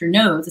literature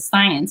knows, the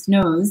science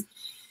knows,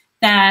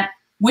 that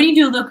when you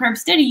do a low-carb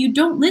study, you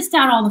don't list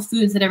out all the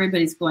foods that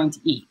everybody's going to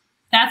eat.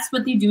 That's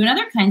what you do in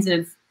other kinds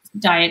of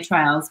diet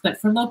trials. But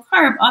for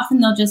low-carb,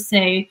 often they'll just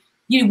say,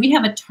 you know, we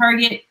have a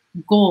target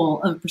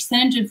goal of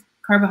percentage of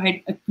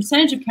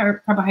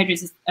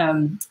carbohydrates,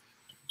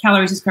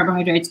 calories as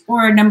carbohydrates,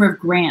 or a number of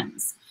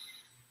grams.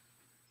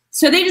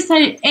 So they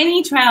decided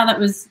any trial that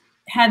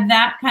had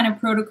that kind of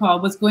protocol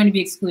was going to be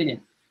excluded.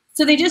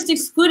 So they just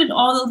excluded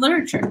all the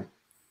literature.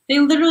 They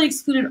literally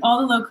excluded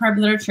all the low-carb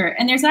literature.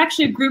 And there's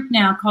actually a group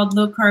now called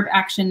Low Carb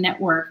Action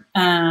Network,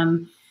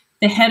 the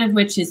head of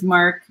which is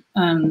Mark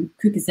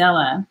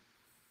Cucuzella.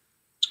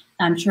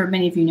 I'm sure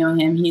many of you know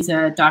him. He's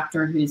a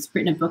doctor who's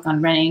written a book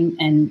on running,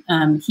 and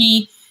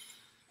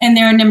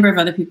there are a number of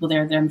other people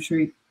there that I'm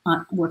sure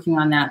working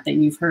on that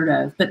you've heard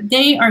of. But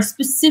they are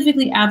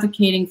specifically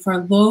advocating for a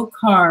low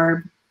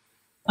carb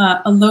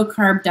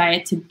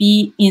diet to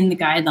be in the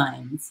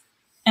guidelines.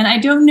 And I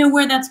don't know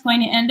where that's going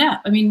to end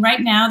up. I mean,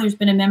 right now there's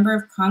been a member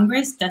of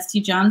Congress,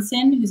 Dusty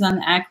Johnson, who's on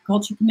the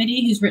Agriculture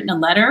Committee, who's written a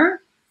letter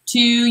to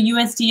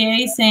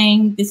U.S.D.A.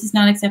 saying this is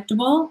not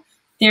acceptable.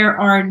 There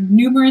are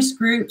numerous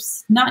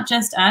groups, not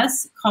just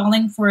us,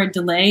 calling for a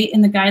delay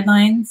in the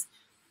guidelines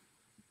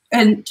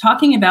and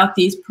talking about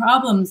these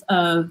problems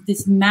of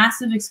this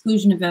massive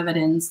exclusion of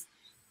evidence.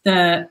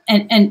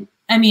 And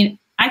I mean,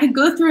 I could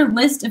go through a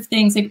list of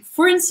things. Like,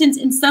 for instance,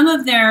 in some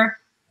of their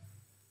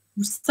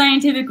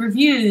scientific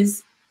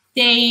reviews,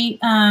 they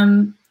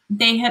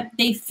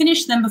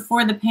finished them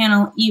before the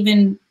panel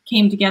even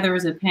came together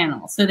as a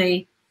panel. So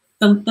the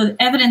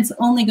evidence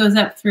only goes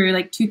up through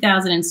like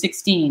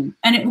 2016.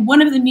 And at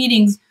one of the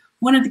meetings,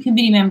 one of the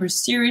committee members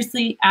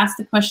seriously asked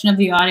the question of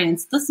the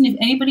audience, listen, if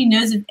anybody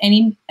knows of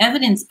any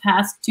evidence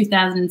past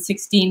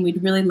 2016,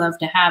 we'd really love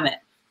to have it.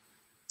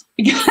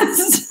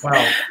 Because,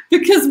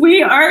 because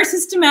our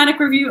systematic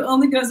review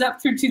only goes up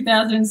through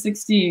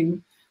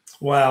 2016.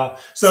 Wow.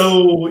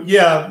 So,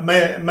 yeah,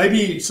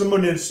 maybe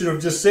someone should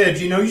have just said,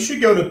 you know, you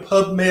should go to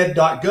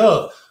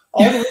pubmed.gov.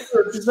 All the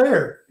research is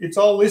there. It's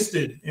all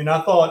listed. And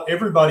I thought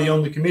everybody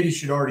on the committee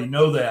should already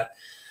know that.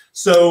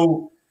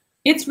 So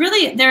it's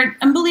really, they're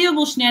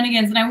unbelievable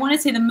shenanigans. And I want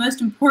to say the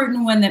most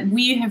important one that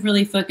we have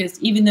really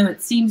focused, even though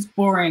it seems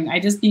boring,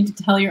 I just need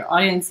to tell your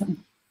audience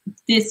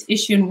this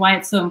issue and why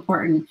it's so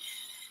important,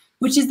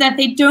 which is that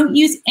they don't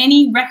use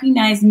any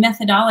recognized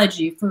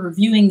methodology for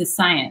reviewing the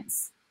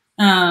science.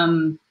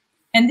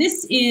 And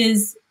this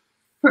is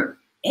for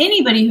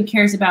anybody who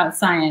cares about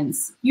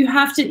science. You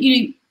have to,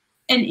 you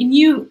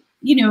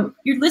know,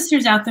 your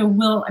listeners out there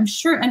will, I'm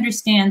sure,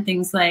 understand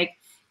things like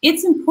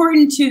it's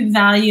important to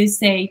value,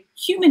 say,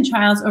 human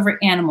trials over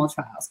animal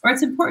trials, or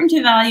it's important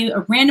to value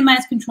a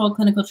randomized controlled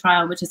clinical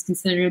trial, which is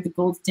considered the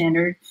gold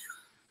standard,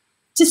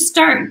 to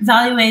start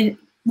evaluating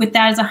with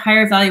that as a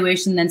higher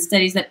valuation than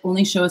studies that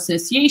only show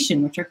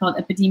association, which are called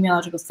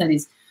epidemiological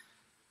studies.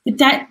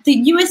 The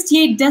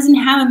USDA doesn't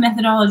have a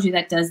methodology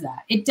that does that.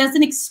 It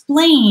doesn't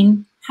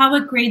explain how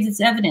it grades its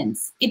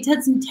evidence. It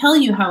doesn't tell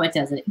you how it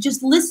does it. It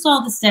just lists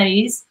all the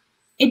studies.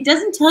 It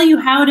doesn't tell you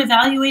how it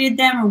evaluated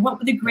them or what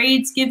were the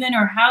grades given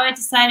or how it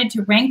decided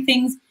to rank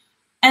things.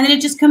 And then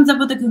it just comes up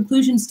with a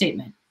conclusion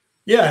statement.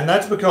 Yeah, and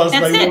that's because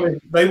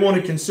they want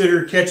to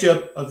consider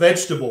ketchup a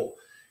vegetable.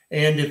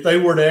 And if they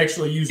were to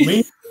actually use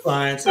meaningful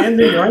science and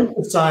then rank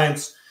the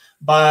science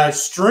by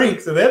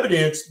strength of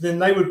evidence, then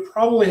they would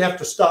probably have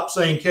to stop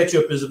saying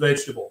ketchup is a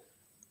vegetable.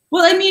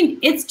 Well, I mean,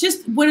 it's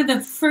just one of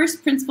the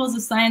first principles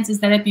of science is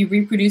that it be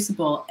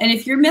reproducible. And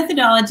if your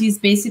methodology is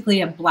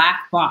basically a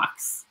black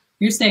box,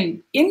 you're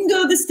saying, in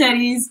go the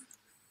studies,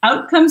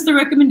 out comes the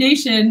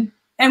recommendation,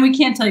 and we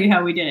can't tell you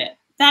how we did it.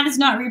 That is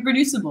not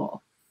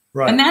reproducible.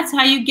 Right. And that's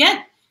how you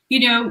get,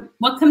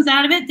 what comes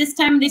out of it. This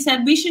time they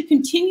said we should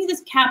continue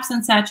this caps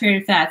on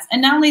saturated fats.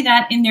 And not only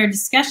that, in their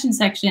discussion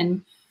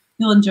section,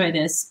 you'll enjoy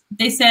this.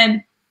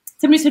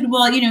 Somebody said,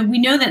 well, we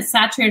know that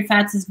saturated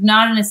fats is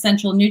not an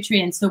essential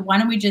nutrient. So why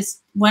don't we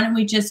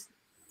just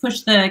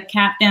push the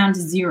cap down to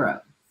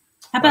 0?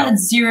 How about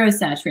 0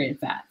 saturated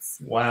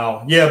fats?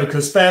 Wow. Yeah,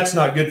 because fat's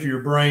not good for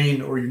your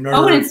brain or your nerves.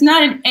 Oh, and it's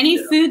not in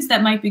any foods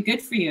that might be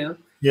good for you.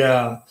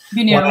 Yeah.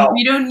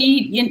 You don't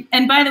need,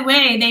 and by the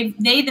way,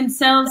 they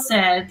themselves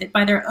said that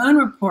by their own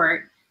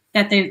report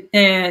that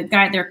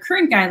their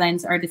current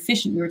guidelines are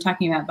deficient. We were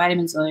talking about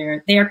vitamins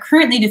earlier. They are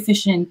currently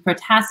deficient in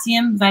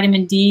potassium,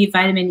 vitamin D,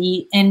 vitamin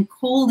E, and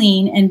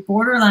choline, and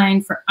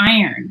borderline for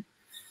iron.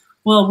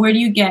 Well, where do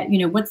you get,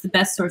 what's the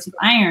best source of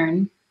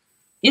iron?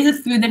 Is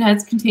a food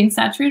that contains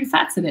saturated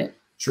fats in it.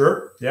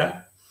 Sure.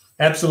 Yeah.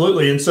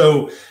 Absolutely. And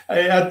so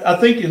I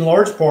think in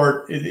large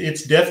part,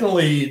 it's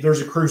definitely, there's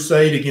a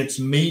crusade against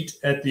meat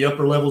at the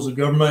upper levels of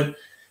government.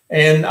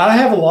 And I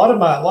have a lot of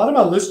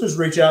my listeners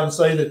reach out and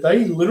say that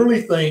they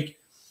literally think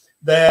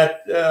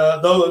that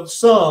though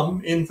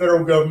some in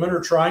federal government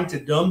are trying to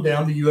dumb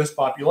down the U.S.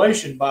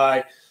 population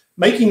by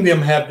making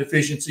them have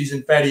deficiencies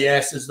in fatty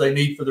acids they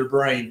need for their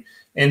brain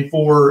and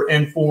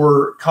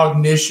for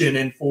cognition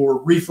and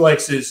for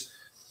reflexes.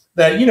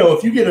 That,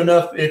 if you get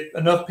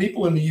enough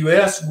people in the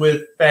U.S.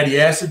 with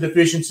fatty acid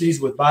deficiencies,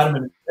 with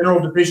vitamin and mineral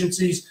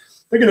deficiencies,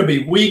 they're going to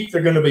be weak.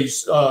 They're going to be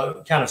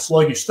kind of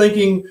sluggish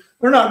thinking.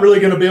 They're not really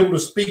going to be able to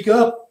speak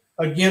up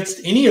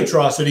against any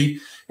atrocity.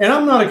 And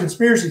I'm not a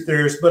conspiracy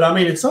theorist, but I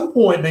mean, at some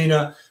point,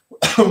 Nina,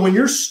 when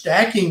you're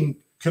stacking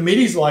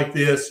committees like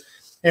this,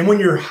 and when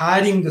you're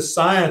hiding the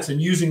science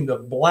and using the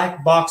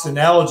black box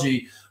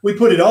analogy, we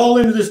put it all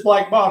into this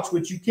black box,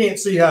 which you can't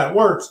see how it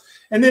works.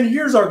 And then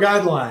here's our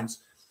guidelines.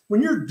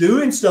 When you're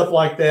doing stuff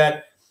like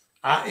that,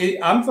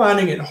 I'm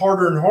finding it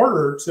harder and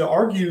harder to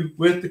argue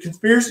with the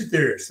conspiracy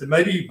theorists. And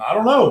maybe, I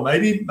don't know,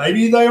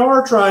 maybe they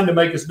are trying to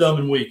make us dumb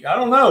and weak. I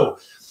don't know.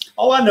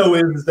 All I know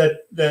is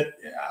that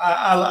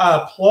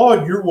I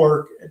applaud your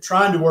work at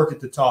trying to work at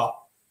the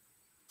top.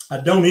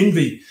 I don't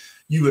envy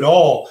you at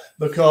all,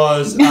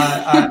 because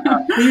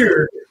I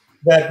fear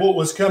that what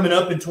was coming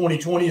up in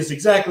 2020 is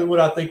exactly what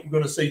I think we're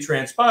going to see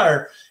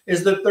transpire,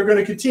 is that they're going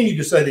to continue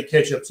to say that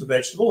ketchup's a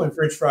vegetable and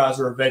French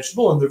fries are a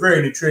vegetable and they're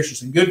very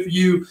nutritious and good for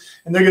you.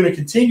 And they're going to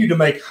continue to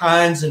make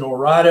Heinz and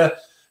Ore-Ida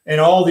and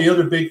all the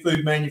other big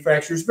food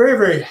manufacturers very,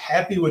 very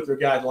happy with their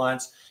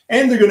guidelines.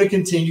 And they're going to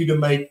continue to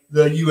make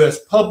the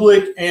U.S.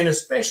 public, and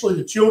especially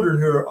the children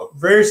who are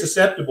very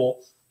susceptible,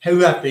 who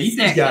have to eat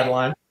these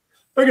guidelines,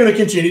 they're going to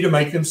continue to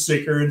make them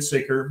sicker and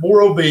sicker,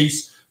 more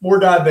obese, more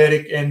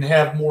diabetic, and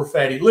have more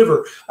fatty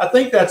liver. I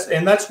think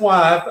that's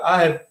why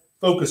I have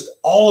focused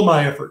all of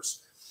my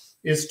efforts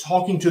is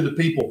talking to the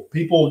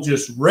people,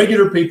 just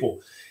regular people.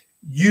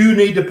 You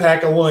need to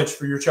pack a lunch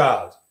for your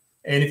child.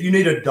 And if you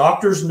need a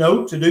doctor's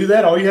note to do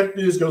that, all you have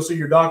to do is go see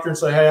your doctor and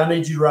say, hey, I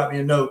need you to write me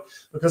a note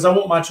because I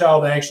want my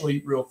child to actually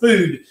eat real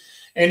food.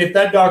 And if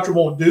that doctor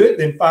won't do it,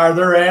 then fire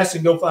their ass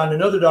and go find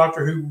another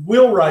doctor who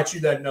will write you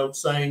that note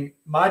saying,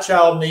 my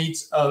child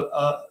needs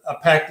a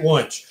packed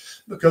lunch,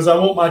 because I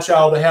want my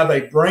child to have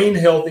a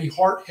brain-healthy,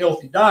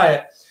 heart-healthy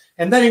diet,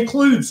 and that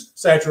includes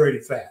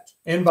saturated fat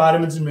and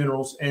vitamins and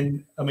minerals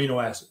and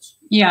amino acids.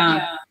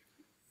 Yeah.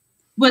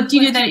 Well, do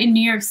you know that in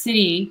New York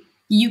City,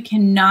 you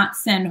cannot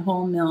send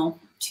whole meal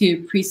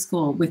to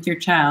preschool with your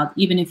child,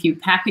 even if you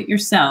pack it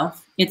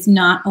yourself? It's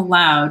not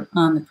allowed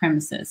on the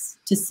premises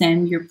to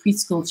send your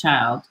preschool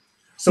child.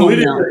 So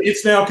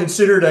it's now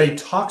considered a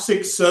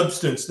toxic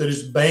substance that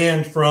is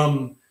banned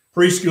from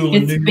preschool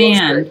in New York State. It's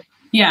banned.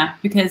 Yeah,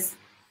 because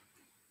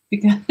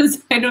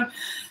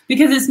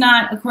it's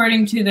not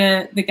according to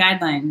the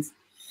guidelines.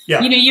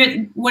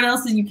 Yeah. What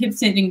else is you keep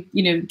saying?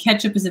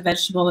 Ketchup is a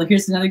vegetable.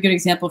 Here's another good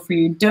example for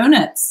you: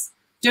 donuts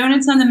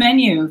on the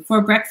menu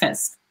for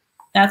breakfast.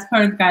 That's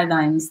part of the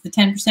guidelines. The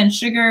 10%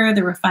 sugar,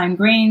 the refined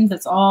grains.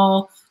 That's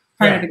all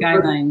part of the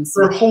guidelines.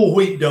 They're whole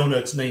wheat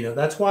donuts, Nina.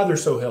 That's why they're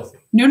so healthy.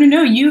 No.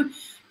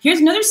 Here's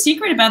another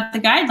secret about the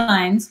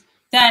guidelines,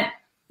 that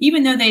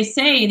even though they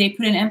say they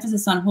put an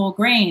emphasis on whole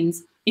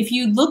grains, if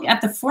you look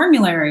at the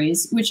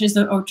formularies, which are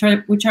the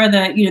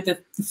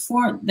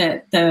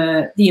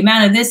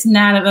amount of this and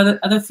that of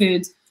other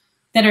foods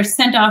that are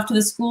sent off to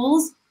the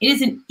schools, it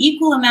is an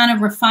equal amount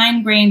of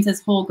refined grains as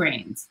whole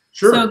grains.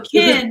 Sure. So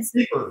kids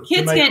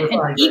get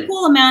an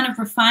equal amount of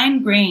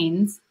refined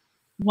grains.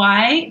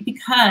 Why?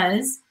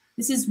 Because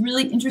this is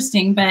really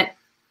interesting, but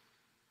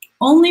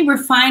only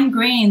refined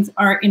grains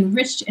are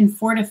enriched and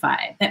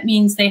fortified. That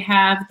means they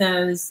have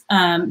those,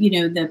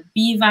 the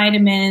B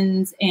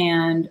vitamins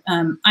and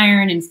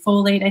iron and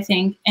folate, I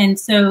think. And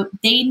so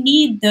they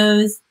need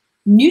those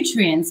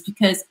nutrients,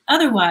 because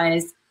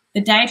otherwise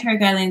the dietary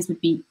guidelines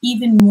would be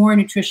even more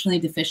nutritionally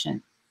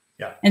deficient.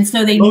 Yeah. And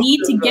so they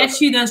need to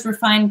get you those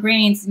refined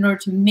grains in order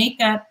to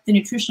make up the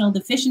nutritional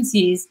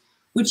deficiencies,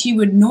 which you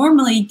would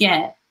normally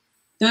get.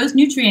 Those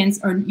nutrients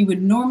or you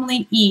would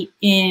normally eat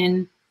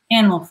in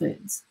animal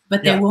foods,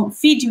 but they won't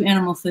feed you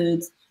animal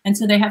foods. And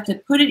so they have to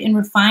put it in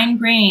refined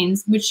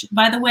grains, which,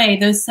 by the way,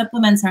 those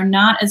supplements are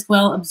not as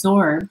well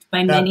absorbed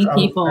by many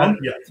people.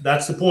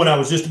 That's the point I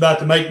was just about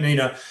to make,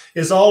 Nina,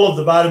 is all of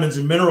the vitamins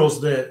and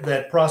minerals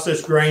that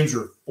processed grains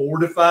are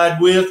fortified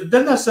with.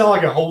 Doesn't that sound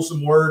like a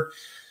wholesome word?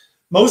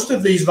 Most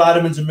of these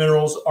vitamins and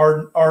minerals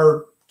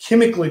are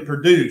chemically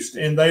produced,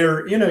 and they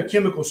are in a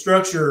chemical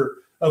structure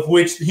of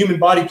which the human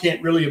body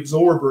can't really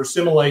absorb or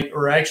assimilate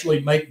or actually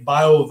make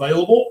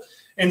bioavailable.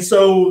 And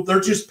so they're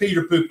just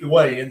Peter pooped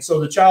away. And so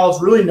the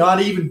child's really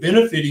not even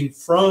benefiting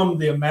from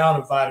the amount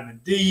of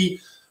vitamin D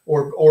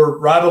or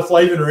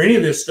riboflavin or any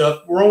of this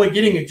stuff. We're only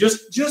getting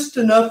just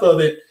enough of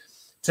it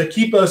to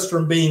keep us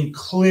from being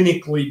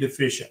clinically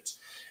deficient.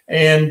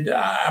 And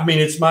I mean,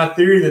 it's my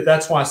theory that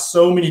that's why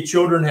so many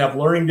children have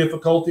learning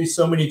difficulties.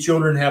 So many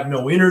children have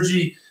no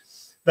energy.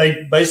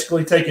 They've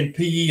basically taken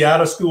PE out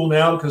of school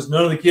now because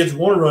none of the kids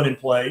want to run and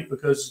play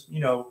because, you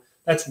know,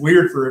 that's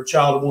weird for a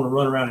child to want to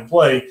run around and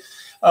play.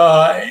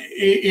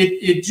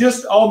 It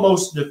just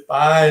almost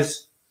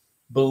defies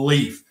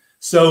belief.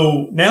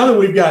 So now that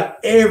we've got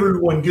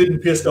everyone good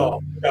and pissed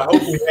off, I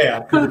hope we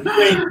have, because if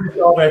you ain't pissed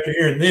off after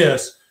hearing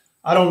this,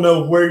 I don't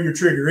know where your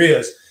trigger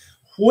is.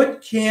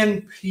 What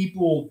can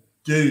people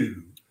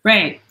do?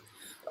 Right.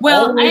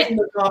 Well, all the way from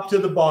the top to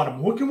the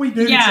bottom. What can we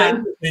do to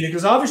change it, Nina?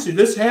 Because obviously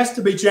this has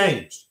to be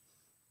changed.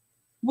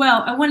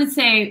 Well, I want to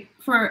say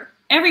for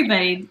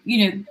everybody,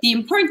 you know, the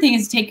important thing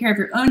is to take care of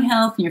your own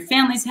health and your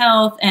family's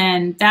health.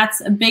 And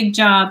that's a big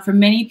job for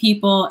many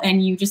people.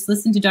 And you just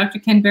listen to Dr.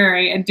 Ken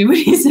Berry and do what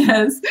he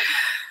says.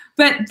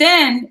 But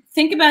then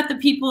think about the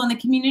people in the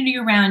community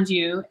around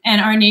you and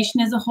our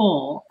nation as a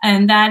whole.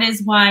 And that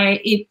is why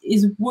it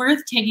is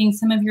worth taking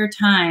some of your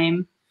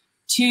time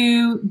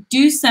to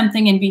do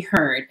something and be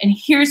heard. And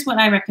here's what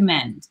I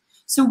recommend.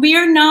 So we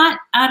are not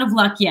out of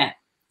luck yet.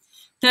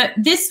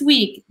 This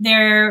week,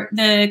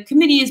 the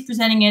committee is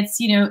presenting its,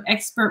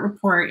 expert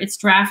report, its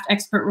draft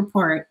expert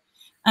report.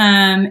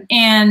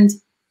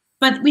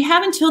 But we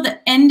have until the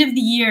end of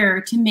the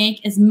year to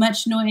make as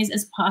much noise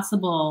as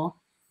possible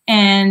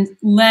and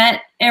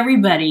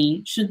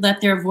everybody should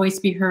let their voice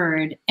be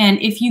heard. And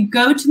if you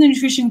go to the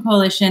Nutrition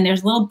Coalition,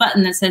 there's a little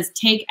button that says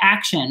take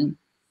action.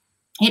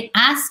 It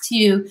asks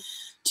you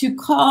to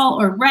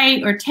call or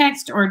write or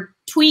text or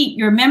tweet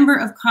your member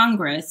of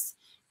Congress.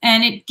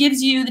 And it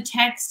gives you the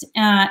text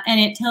and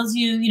it tells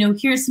you,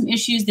 here's some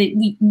issues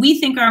that we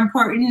think are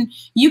important.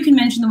 You can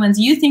mention the ones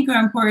you think are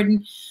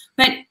important,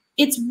 but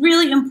it's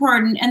really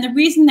important. And the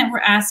reason that we're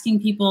asking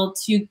people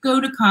to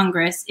go to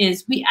Congress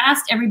is we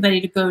asked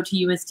everybody to go to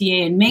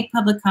U.S.D.A. and make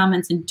public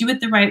comments and do it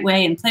the right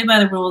way and play by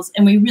the rules.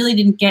 And we really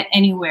didn't get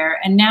anywhere.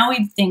 And now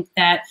we think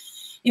that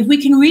if we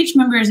can reach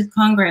members of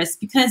Congress,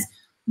 because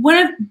one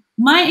of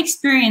my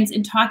experience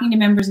in talking to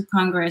members of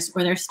Congress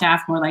or their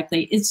staff more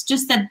likely, is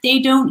just that they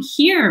don't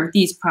hear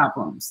these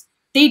problems.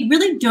 They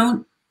really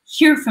don't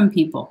hear from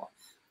people.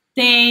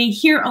 They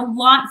hear a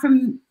lot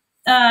from,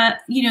 a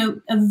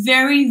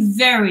very,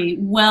 very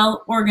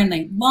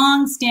well-organized,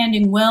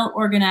 long-standing,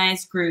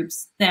 well-organized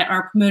groups that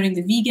are promoting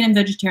the vegan and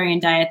vegetarian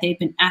diet. They've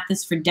been at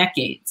this for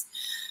decades,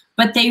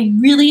 but they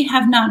really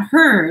have not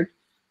heard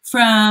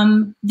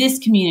from this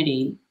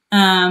community.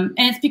 And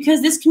it's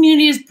because this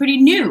community is pretty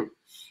new.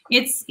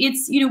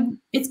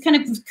 It's kind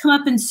of come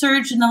up and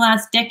surged in the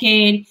last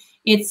decade.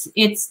 It's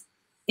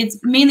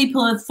mainly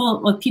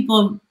full of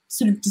people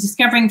sort of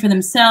discovering for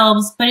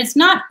themselves, but it's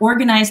not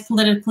organized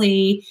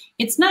politically.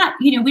 It's not,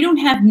 we don't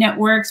have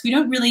networks.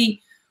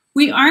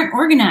 We aren't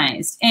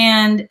organized.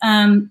 And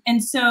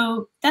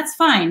so that's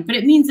fine. But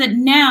it means that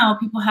now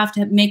people have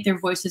to make their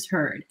voices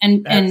heard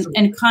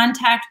and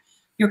contact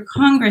your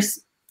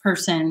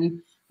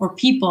congressperson or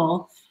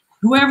people,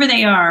 whoever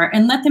they are,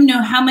 and let them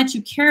know how much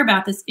you care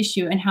about this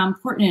issue and how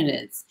important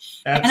it is.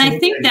 Absolutely. And I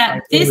think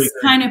that this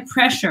kind of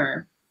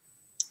pressure,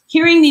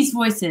 hearing these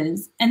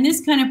voices and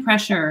this kind of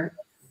pressure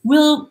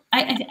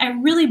I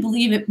really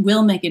believe it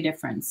will make a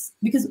difference.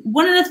 Because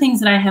one of the things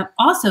that I have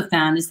also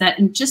found is that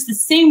in just the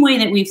same way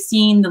that we've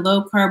seen the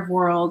low carb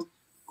world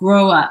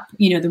grow up,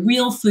 the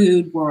real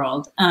food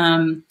world,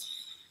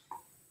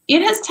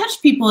 it has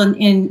touched people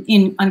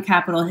on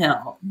Capitol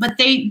Hill,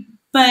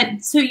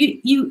 But so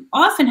you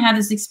often have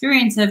this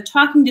experience of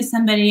talking to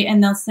somebody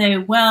and they'll say,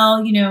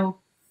 well,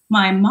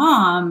 my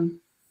mom,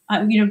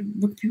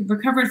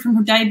 recovered from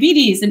her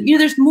diabetes. And,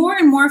 there's more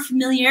and more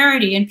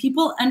familiarity and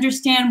people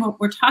understand what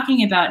we're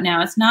talking about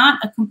now. It's not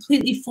a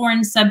completely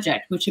foreign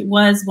subject, which it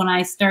was when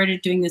I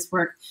started doing this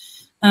work.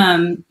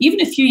 Even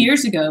a few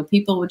years ago,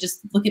 people would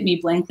just look at me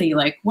blankly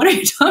like, what are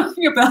you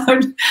talking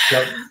about?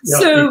 Yep,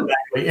 so,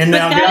 exactly. And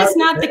now, that guys, is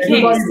not the case.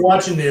 Everybody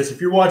watching this, if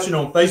you're watching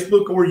on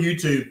Facebook or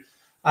YouTube,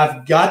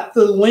 I've got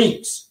the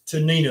links to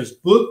Nina's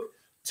book,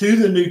 to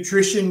the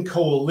Nutrition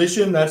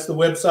Coalition. That's the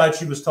website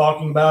she was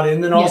talking about.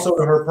 And then also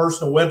to her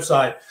personal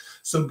website.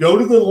 So go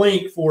to the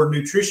link for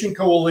Nutrition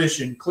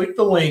Coalition, click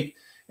the link,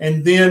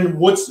 and then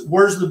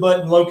where's the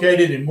button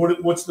located, and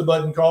what's the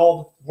button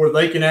called where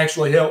they can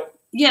actually help?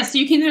 Yeah, so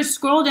you can either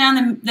scroll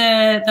down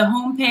the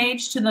home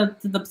page to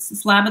the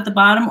slab at the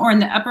bottom, or in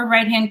the upper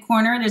right-hand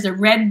corner, there's a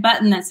red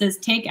button that says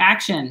Take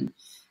Action.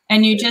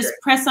 And you just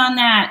press on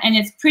that, and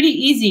it's pretty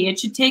easy. It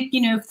should take,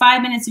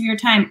 5 minutes of your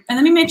time. And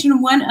let me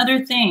mention one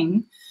other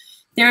thing.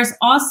 There's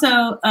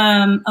also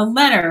a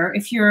letter,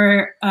 if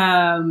you're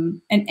an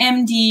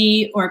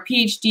MD or a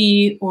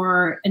PhD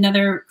or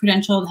another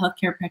credentialed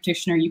healthcare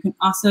practitioner, you can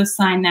also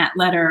sign that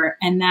letter.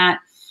 And that,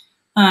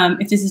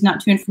 if this is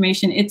not too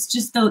information, it's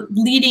just the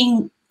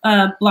leading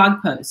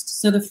blog post.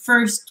 So the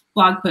first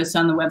blog post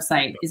on the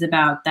website is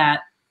about that.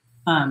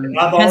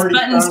 Has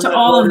buttons to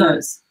all of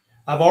those.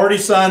 I've already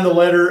signed the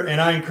letter,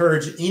 and I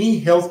encourage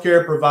any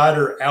healthcare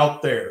provider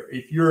out there,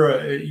 if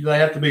they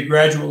have to be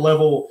graduate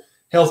level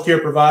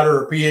healthcare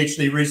provider or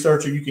PhD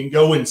researcher, you can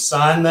go and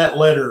sign that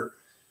letter.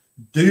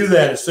 Do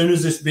that as soon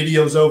as this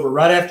video is over,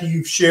 right after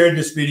you've shared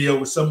this video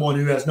with someone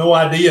who has no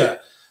idea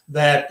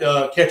that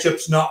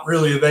ketchup's not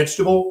really a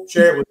vegetable.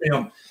 Share it with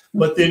them.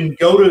 But then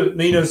go to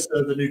Nina's,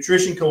 the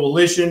Nutrition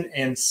Coalition,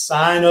 and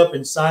sign up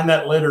and sign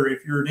that letter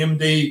if you're an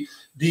MD,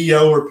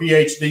 DO, or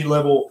PhD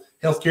level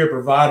healthcare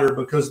provider,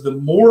 because the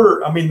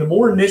more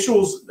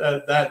initials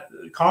that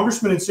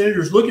congressmen and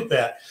senators look at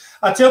that.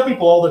 I tell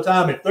people all the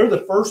time, if they're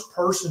the first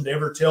person to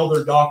ever tell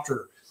their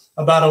doctor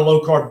about a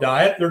low-carb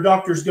diet, their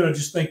doctor is going to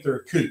just think they're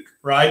a kook,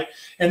 right?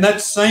 And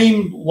that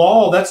same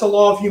law, that's a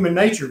law of human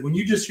nature. When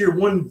you just hear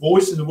one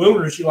voice in the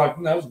wilderness, you're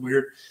like, that was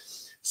weird.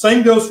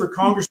 Same goes for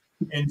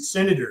congressmen and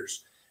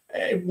senators.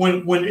 If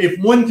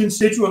one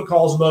constituent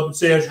calls them up and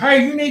says,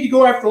 hey, you need to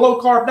go after a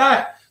low-carb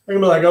diet, they're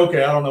going to be like,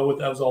 okay, I don't know what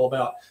that was all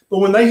about. But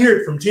when they hear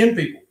it from 10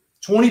 people,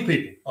 20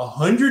 people,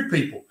 100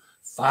 people,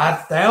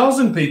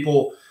 5,000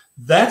 people,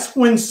 that's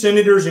when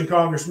senators and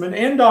congressmen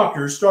and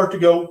doctors start to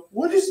go,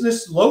 what is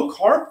this low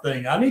carb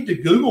thing? I need to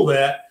Google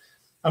that.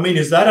 I mean,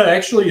 is there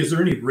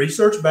any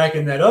research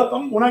backing that up?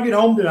 When I get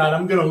home tonight,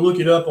 I'm going to look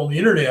it up on the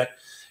internet.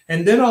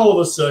 And then all of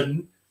a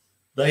sudden,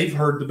 they've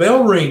heard the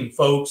bell ring,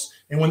 folks.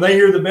 And when they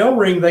hear the bell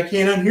ring, they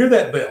can't unhear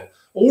that bell.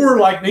 Or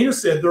like Nina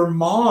said, their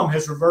mom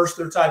has reversed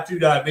their type 2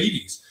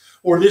 diabetes.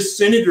 Or this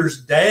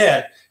senator's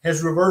dad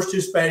has reversed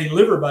his fatty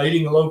liver by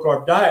eating a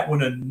low-carb diet.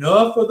 When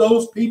enough of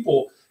those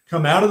people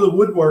come out of the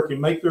woodwork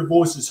and make their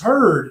voices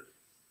heard,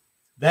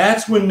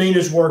 that's when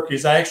Nina's work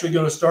is actually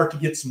going to start to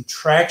get some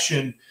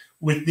traction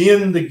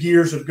within the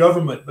gears of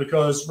government.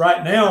 Because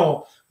right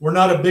now, we're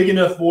not a big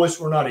enough voice.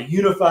 We're not a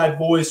unified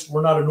voice.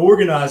 We're not an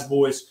organized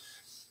voice.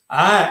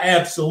 I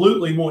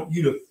absolutely want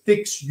you to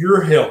fix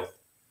your health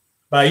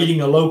by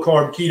eating a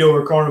low-carb, keto,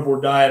 or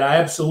carnivore diet. I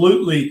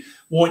absolutely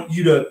want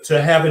you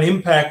to have an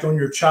impact on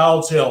your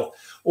child's health,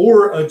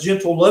 or a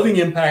gentle, loving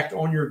impact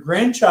on your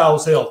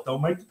grandchild's health.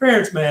 Don't make the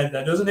parents mad.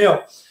 That doesn't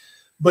help.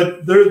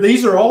 But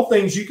these are all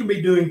things you can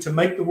be doing to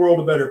make the world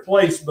a better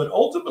place. But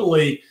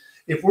ultimately,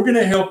 if we're going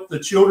to help the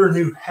children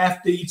who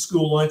have to eat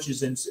school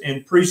lunches and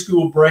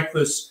preschool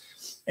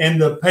breakfasts,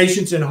 and the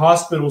patients in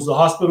hospitals, the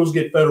hospitals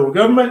get federal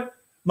government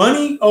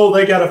money,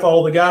 they got to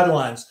follow the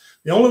guidelines.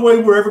 The only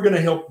way we're ever going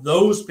to help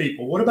those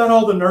people. What about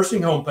all the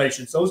nursing home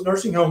patients? Those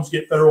nursing homes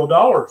get federal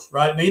dollars,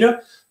 right,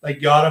 Nina? They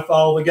got to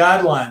follow the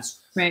guidelines.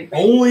 Right.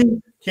 Only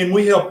can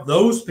we help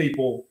those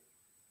people.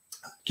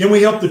 Can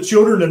we help the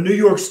children of New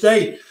York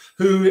State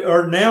who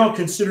are now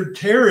considered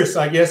terrorists,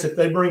 I guess, if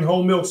they bring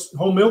whole milk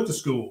to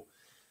school?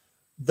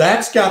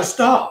 That's got to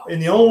stop.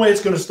 And the only way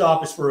it's going to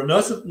stop is for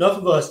enough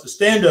of us to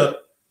stand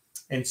up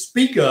and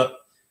speak up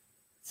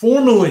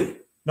formally,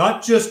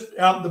 not just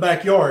out in the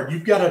backyard.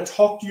 You've got to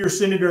talk to your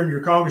senator and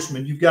your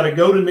congressman. You've got to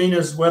go to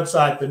Nina's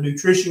website, the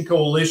Nutrition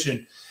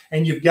Coalition,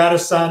 and you've got to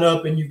sign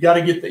up, and you've got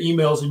to get the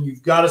emails, and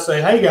you've got to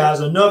say, hey, guys,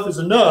 enough is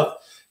enough.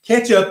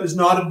 Ketchup is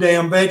not a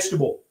damn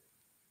vegetable.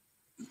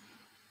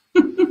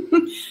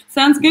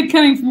 Sounds good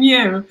coming from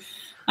you.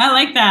 I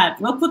like that.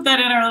 We'll put that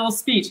in our little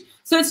speech.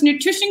 So it's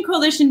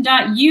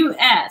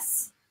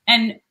nutritioncoalition.us.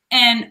 And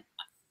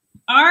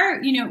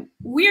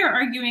we are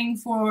arguing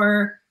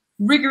for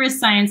rigorous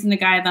science in the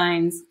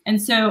guidelines.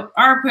 And so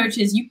our approach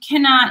is there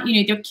cannot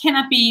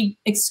be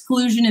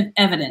exclusion of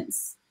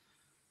evidence.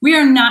 We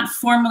are not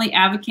formally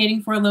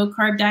advocating for a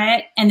low-carb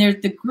diet, and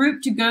there's the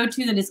group to go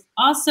to that is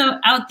also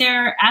out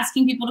there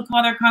asking people to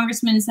call their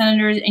congressmen and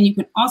senators, and you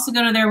can also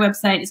go to their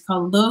website. It's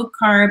called Low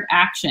Carb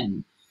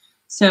Action.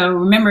 So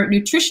remember,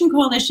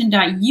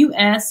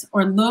 nutritioncoalition.us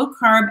or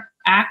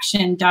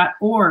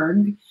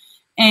lowcarbaction.org,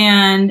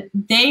 and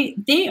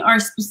they are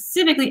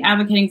specifically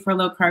advocating for a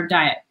low-carb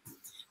diet.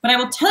 But I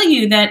will tell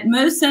you that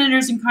most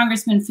senators and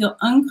congressmen feel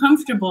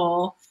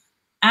uncomfortable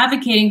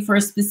advocating for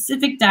a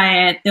specific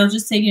diet. They'll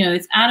just say,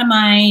 it's out of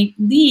my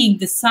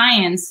league, the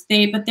science.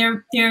 But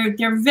they're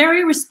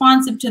very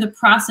responsive to the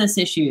process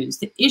issues,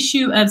 the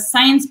issue of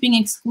science being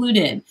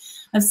excluded,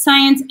 of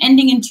science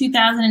ending in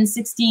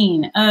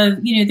 2016,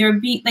 of there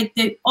being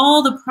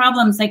all the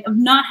problems of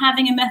not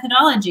having a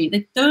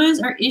methodology. Those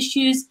are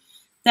issues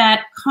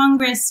that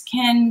Congress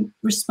can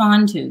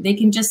respond to. They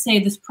can just say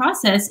this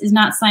process is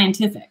not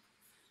scientific.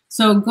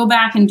 So go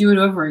back and do it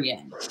over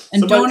again.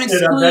 And don't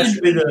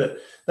exclude.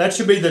 That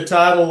should be the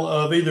title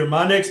of either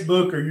my next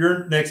book or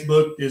your next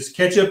book is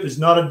Ketchup is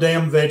Not a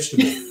Damn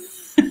Vegetable.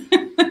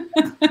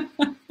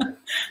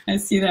 I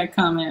see that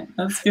comment.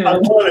 That's good. I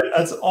love it.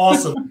 That's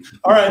awesome.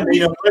 All right,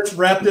 Nina, let's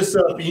wrap this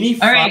up. Any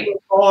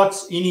final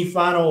thoughts, any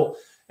final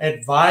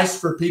advice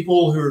for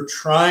people who are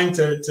trying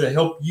to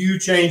help you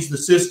change the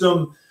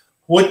system?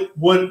 What's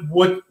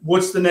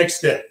the next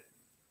step?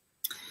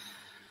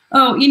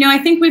 Oh, I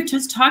think we've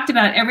just talked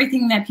about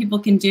everything that people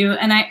can do,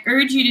 and I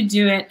urge you to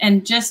do it.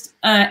 And just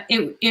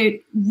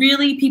it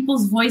really,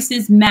 people's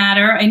voices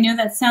matter. I know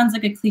that sounds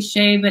like a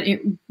cliche, but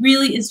it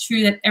really is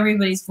true that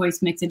everybody's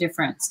voice makes a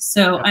difference.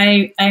 So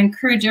I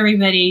encourage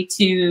everybody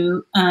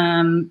to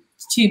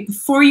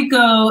before you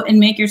go and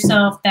make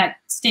yourself that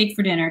steak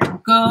for dinner, to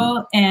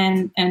go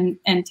and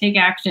take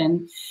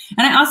action.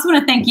 And I also want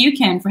to thank you,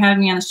 Ken, for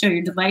having me on the show.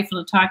 You're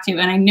delightful to talk to.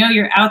 And I know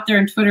you're out there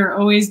on Twitter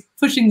always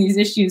pushing these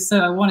issues. So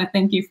I want to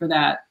thank you for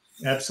that.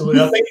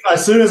 Absolutely. I think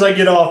as soon as I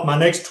get off, my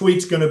next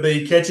tweet's going to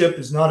be ketchup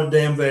is not a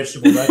damn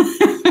vegetable.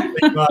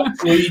 That's my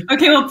tweet.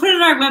 Okay, we'll put it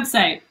on our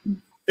website.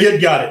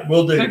 It got it.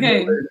 We'll do.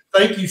 Okay. We'll do.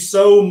 Thank you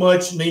so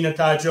much, Nina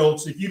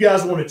Teicholz. If you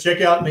guys want to check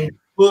out Nina's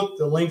book,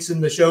 the link's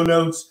in the show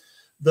notes.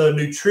 The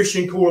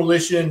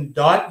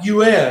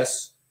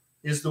nutritioncoalition.us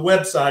is the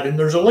website, and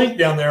there's a link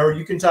down there, or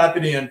you can type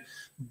it in.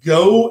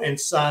 Go and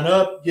sign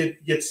up,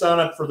 get sign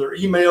up for their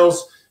emails,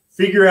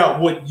 figure out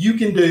what you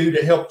can do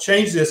to help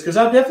change this, because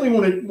I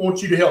definitely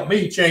want you to help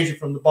me change it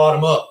from the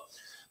bottom up.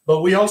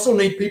 But we also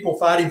need people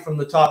fighting from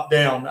the top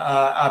down.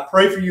 I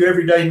pray for you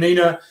every day,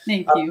 Nina.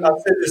 Thank you.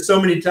 I've said this so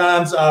many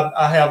times.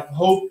 I have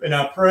hope and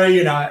I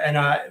pray,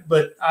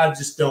 but I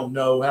just don't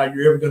know how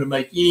you're ever going to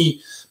make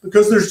any,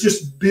 because there's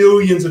just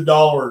billions of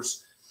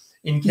dollars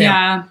in campaign.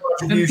 Yeah,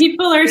 but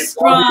people are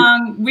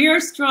strong. We are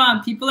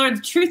strong.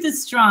 The truth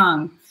is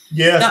strong.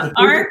 Yes, the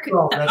arc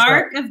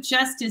of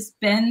justice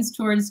bends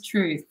towards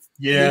truth.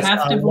 Yes, you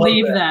have to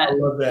believe that. I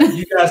love that.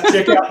 You guys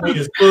check out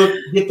Nina's book.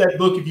 Get that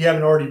book if you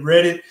haven't already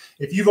read it.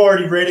 If you've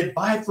already read it,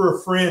 buy it for a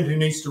friend who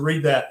needs to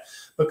read that,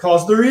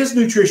 because there is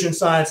nutrition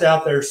science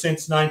out there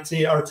since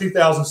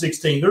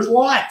 2016. There's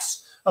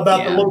lots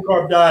about the low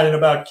carb diet and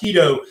about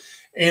keto.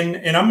 And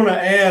I'm going to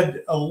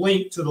add a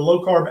link to the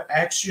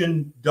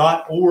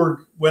lowcarbaction.org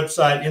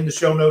website in the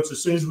show notes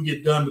as soon as we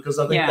get done, because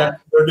I think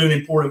that they're doing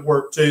important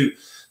work too.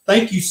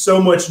 Thank you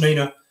so much,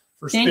 Nina,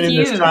 for spending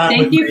this time with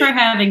me. Thank you for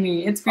having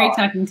me. It's great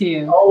talking to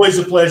you. Always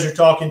a pleasure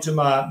talking to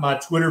my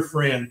Twitter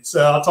friend.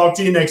 So I'll talk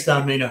to you next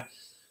time, Nina.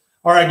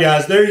 All right,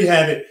 guys, there you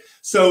have it.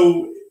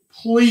 So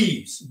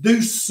please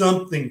do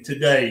something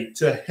today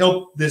to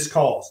help this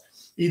cause.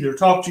 Either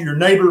talk to your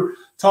neighbor,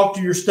 talk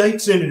to your state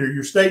senator,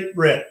 your state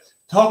rep,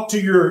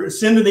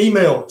 send an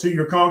email to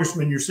your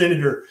congressman, your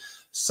senator,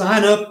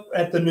 sign up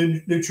at the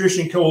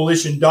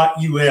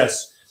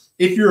nutritioncoalition.us.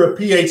 If you're a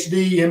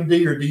PhD,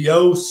 MD, or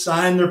DO,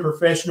 sign their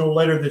professional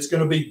letter that's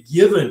going to be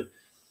given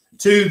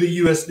to the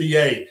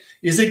U.S.D.A.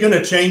 Is it going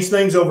to change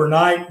things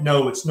overnight?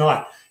 No, it's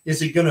not.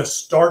 Is it going to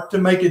start to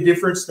make a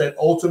difference that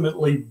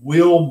ultimately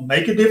will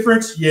make a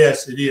difference?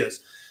 Yes, it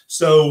is.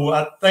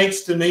 So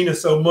thanks to Nina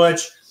so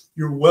much.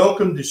 You're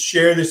welcome to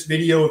share this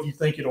video if you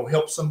think it'll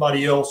help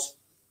somebody else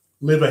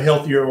live a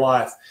healthier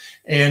life.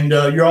 And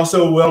you're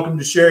also welcome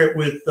to share it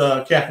with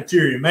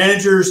cafeteria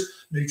managers,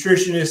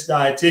 nutritionists,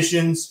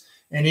 dietitians,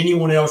 and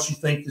anyone else you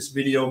think this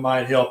video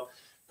might help.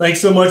 Thanks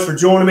so much for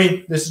joining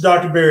me. This is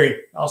Dr.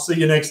 Berry. I'll see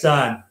you next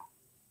time.